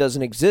 COVID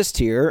doesn't exist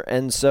here,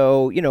 and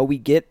so we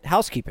get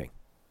housekeeping.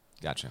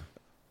 Gotcha.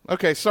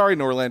 Okay, sorry,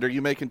 Norlander.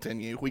 You may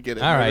continue. We get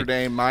it. All right. Notre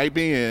Dame might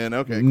be in.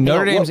 Okay. Cool.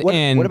 Notre Dame's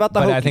in. What about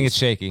the Hokies? But I think it's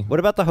shaky. What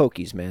about the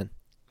Hokies, man?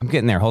 I'm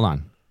getting there. Hold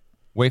on.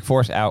 Wake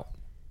Forest out.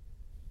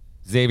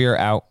 Xavier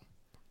out.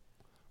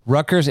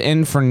 Rutgers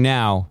in for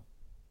now.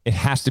 It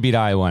has to beat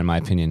Iowa, in my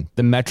opinion.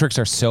 The metrics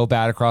are so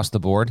bad across the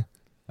board.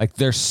 Like,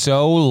 they're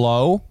so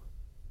low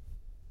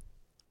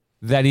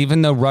that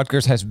even though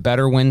Rutgers has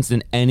better wins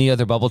than any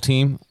other bubble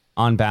team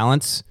on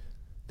balance,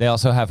 they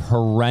also have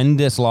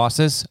horrendous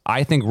losses.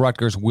 I think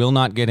Rutgers will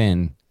not get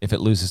in if it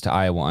loses to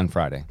Iowa on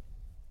Friday.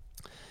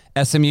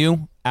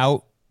 SMU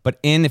out, but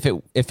in if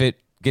it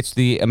gets to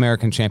the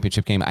American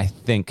Championship game, I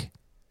think.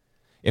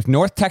 If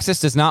North Texas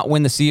does not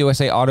win the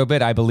CUSA auto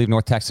bid, I believe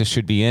North Texas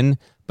should be in,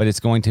 but it's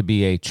going to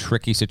be a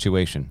tricky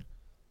situation.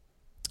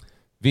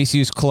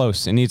 VCU's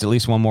close. It needs at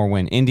least one more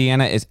win.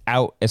 Indiana is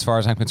out as far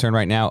as I'm concerned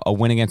right now. A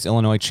win against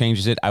Illinois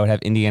changes it. I would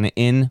have Indiana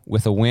in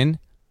with a win.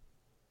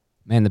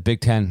 Man, the Big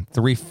Ten.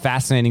 3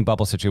 fascinating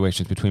bubble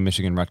situations between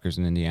Michigan, Rutgers,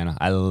 and Indiana.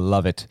 I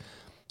love it.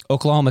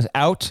 Oklahoma's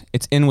out.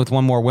 It's in with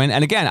one more win.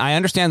 And again, I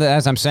understand that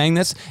as I'm saying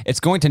this, it's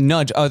going to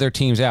nudge other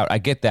teams out. I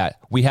get that.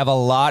 We have a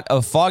lot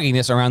of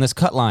fogginess around this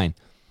cut line.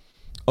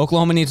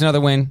 Oklahoma needs another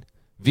win.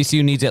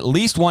 VCU needs at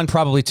least one,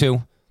 probably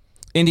 2.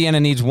 Indiana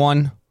needs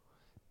 1.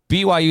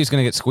 BYU is going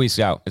to get squeezed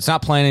out. It's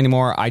not playing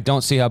anymore. I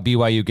don't see how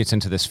BYU gets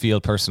into this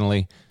field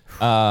personally.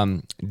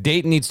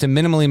 Dayton needs to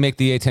minimally make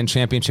the A10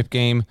 championship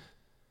game.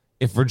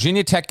 If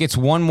Virginia Tech gets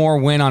one more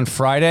win on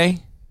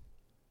Friday,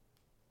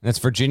 that's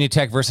Virginia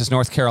Tech versus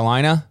North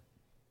Carolina,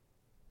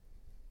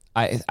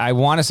 I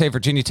want to say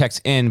Virginia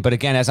Tech's in, but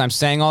again, as I'm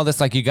saying all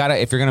this, like if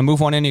you're going to move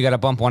one in, you got to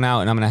bump one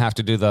out, and I'm going to have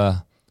to do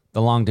the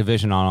long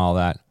division on all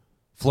that.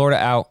 Florida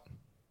out.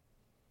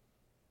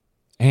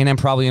 A&M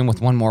probably in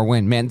with one more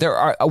win. Man,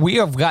 we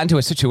have gotten to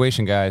a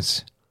situation,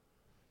 guys.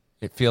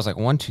 It feels like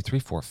 1, 2, 3,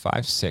 4,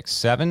 5, 6,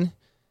 7,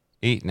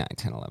 8, 9,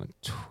 10, 11,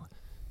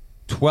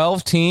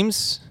 12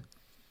 teams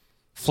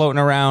floating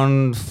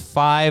around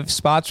 5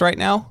 spots right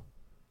now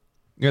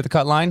near the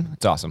cut line.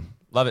 It's awesome.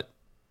 Love it.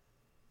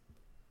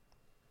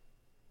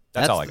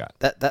 That's all I got.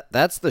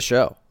 That's the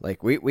show.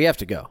 Like we have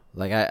to go.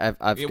 Like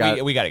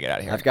we got to get out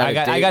of here.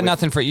 I got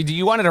nothing for you. Do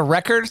you wanted a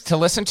record to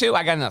listen to?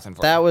 I got nothing for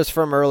you. That was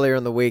from earlier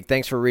in the week.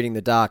 Thanks for reading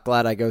the doc.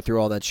 Glad I go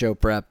through all that show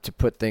prep to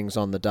put things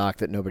on the doc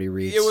that nobody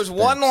reads. It was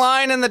one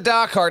line in the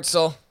doc,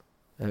 Hartzell.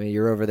 I mean,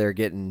 you're over there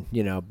getting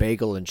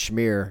bagel and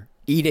schmear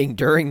eating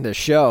during the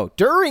show.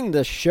 During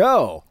the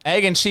show,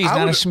 egg and cheese,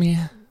 not a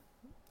schmear.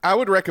 I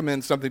would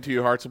recommend something to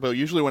you, Hartzell.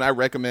 Usually when I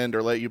recommend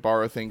or let you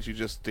borrow things, you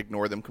just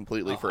ignore them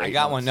completely for 8 months. I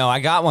got one. No, I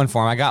got one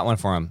for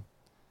him.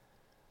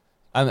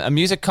 A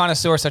music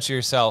connoisseur such as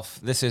yourself,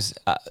 this is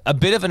a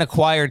bit of an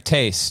acquired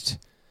taste,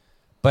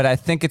 but I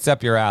think it's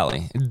up your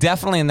alley.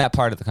 Definitely in that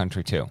part of the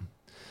country, too.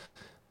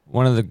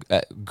 One of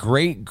the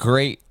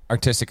great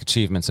artistic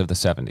achievements of the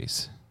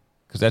 70s,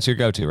 because that's your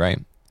go-to,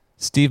 right?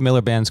 Steve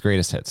Miller Band's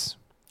greatest hits.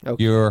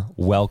 Okay. You're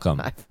welcome.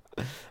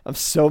 I'm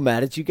so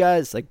mad at you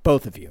guys, like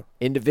both of you,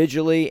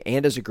 individually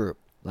and as a group.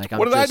 What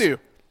did I do?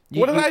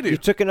 What did I do? You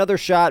took another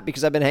shot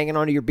because I've been hanging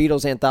on to your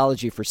Beatles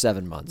anthology for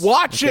 7 months.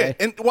 Watch it.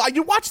 And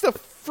you watch the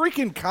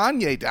freaking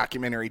Kanye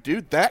documentary,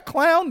 dude. That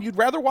clown? You'd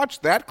rather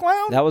watch that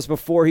clown? That was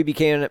before he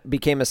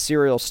became a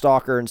serial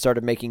stalker and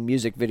started making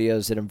music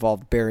videos that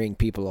involved burying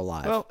people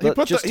alive. Well, he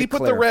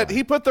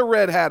put the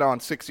red hat on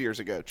 6 years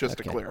ago, just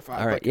to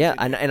clarify. All right, yeah,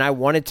 and I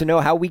wanted to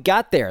know how we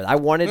got there. I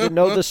wanted to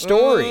know the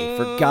story,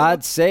 for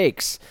God's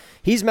sakes.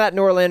 He's Matt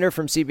Norlander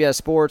from CBS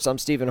Sports. I'm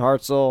Stephen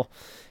Hartzell.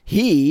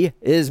 He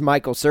is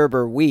Michael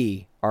Serber.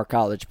 We are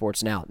College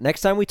Sports Now.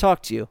 Next time we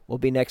talk to you will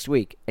be next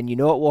week. And you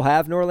know what we'll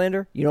have,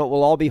 Norlander? You know what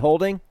we'll all be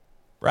holding?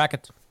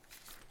 Brackets.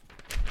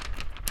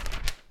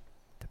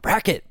 The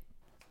bracket.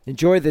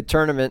 Enjoy the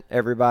tournament,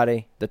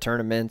 everybody. The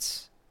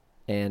tournaments.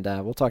 And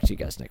we'll talk to you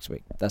guys next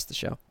week. That's the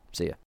show.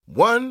 See ya.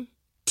 1,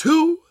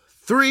 2,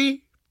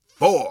 3,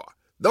 4.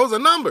 Those are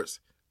numbers.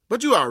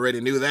 But you already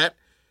knew that.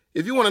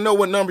 If you want to know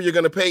what number you're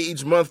going to pay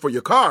each month for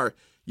your car,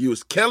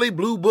 use Kelley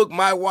Blue Book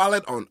My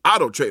Wallet on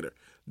AutoTrader.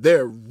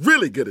 They're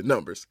really good at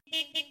numbers.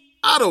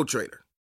 AutoTrader.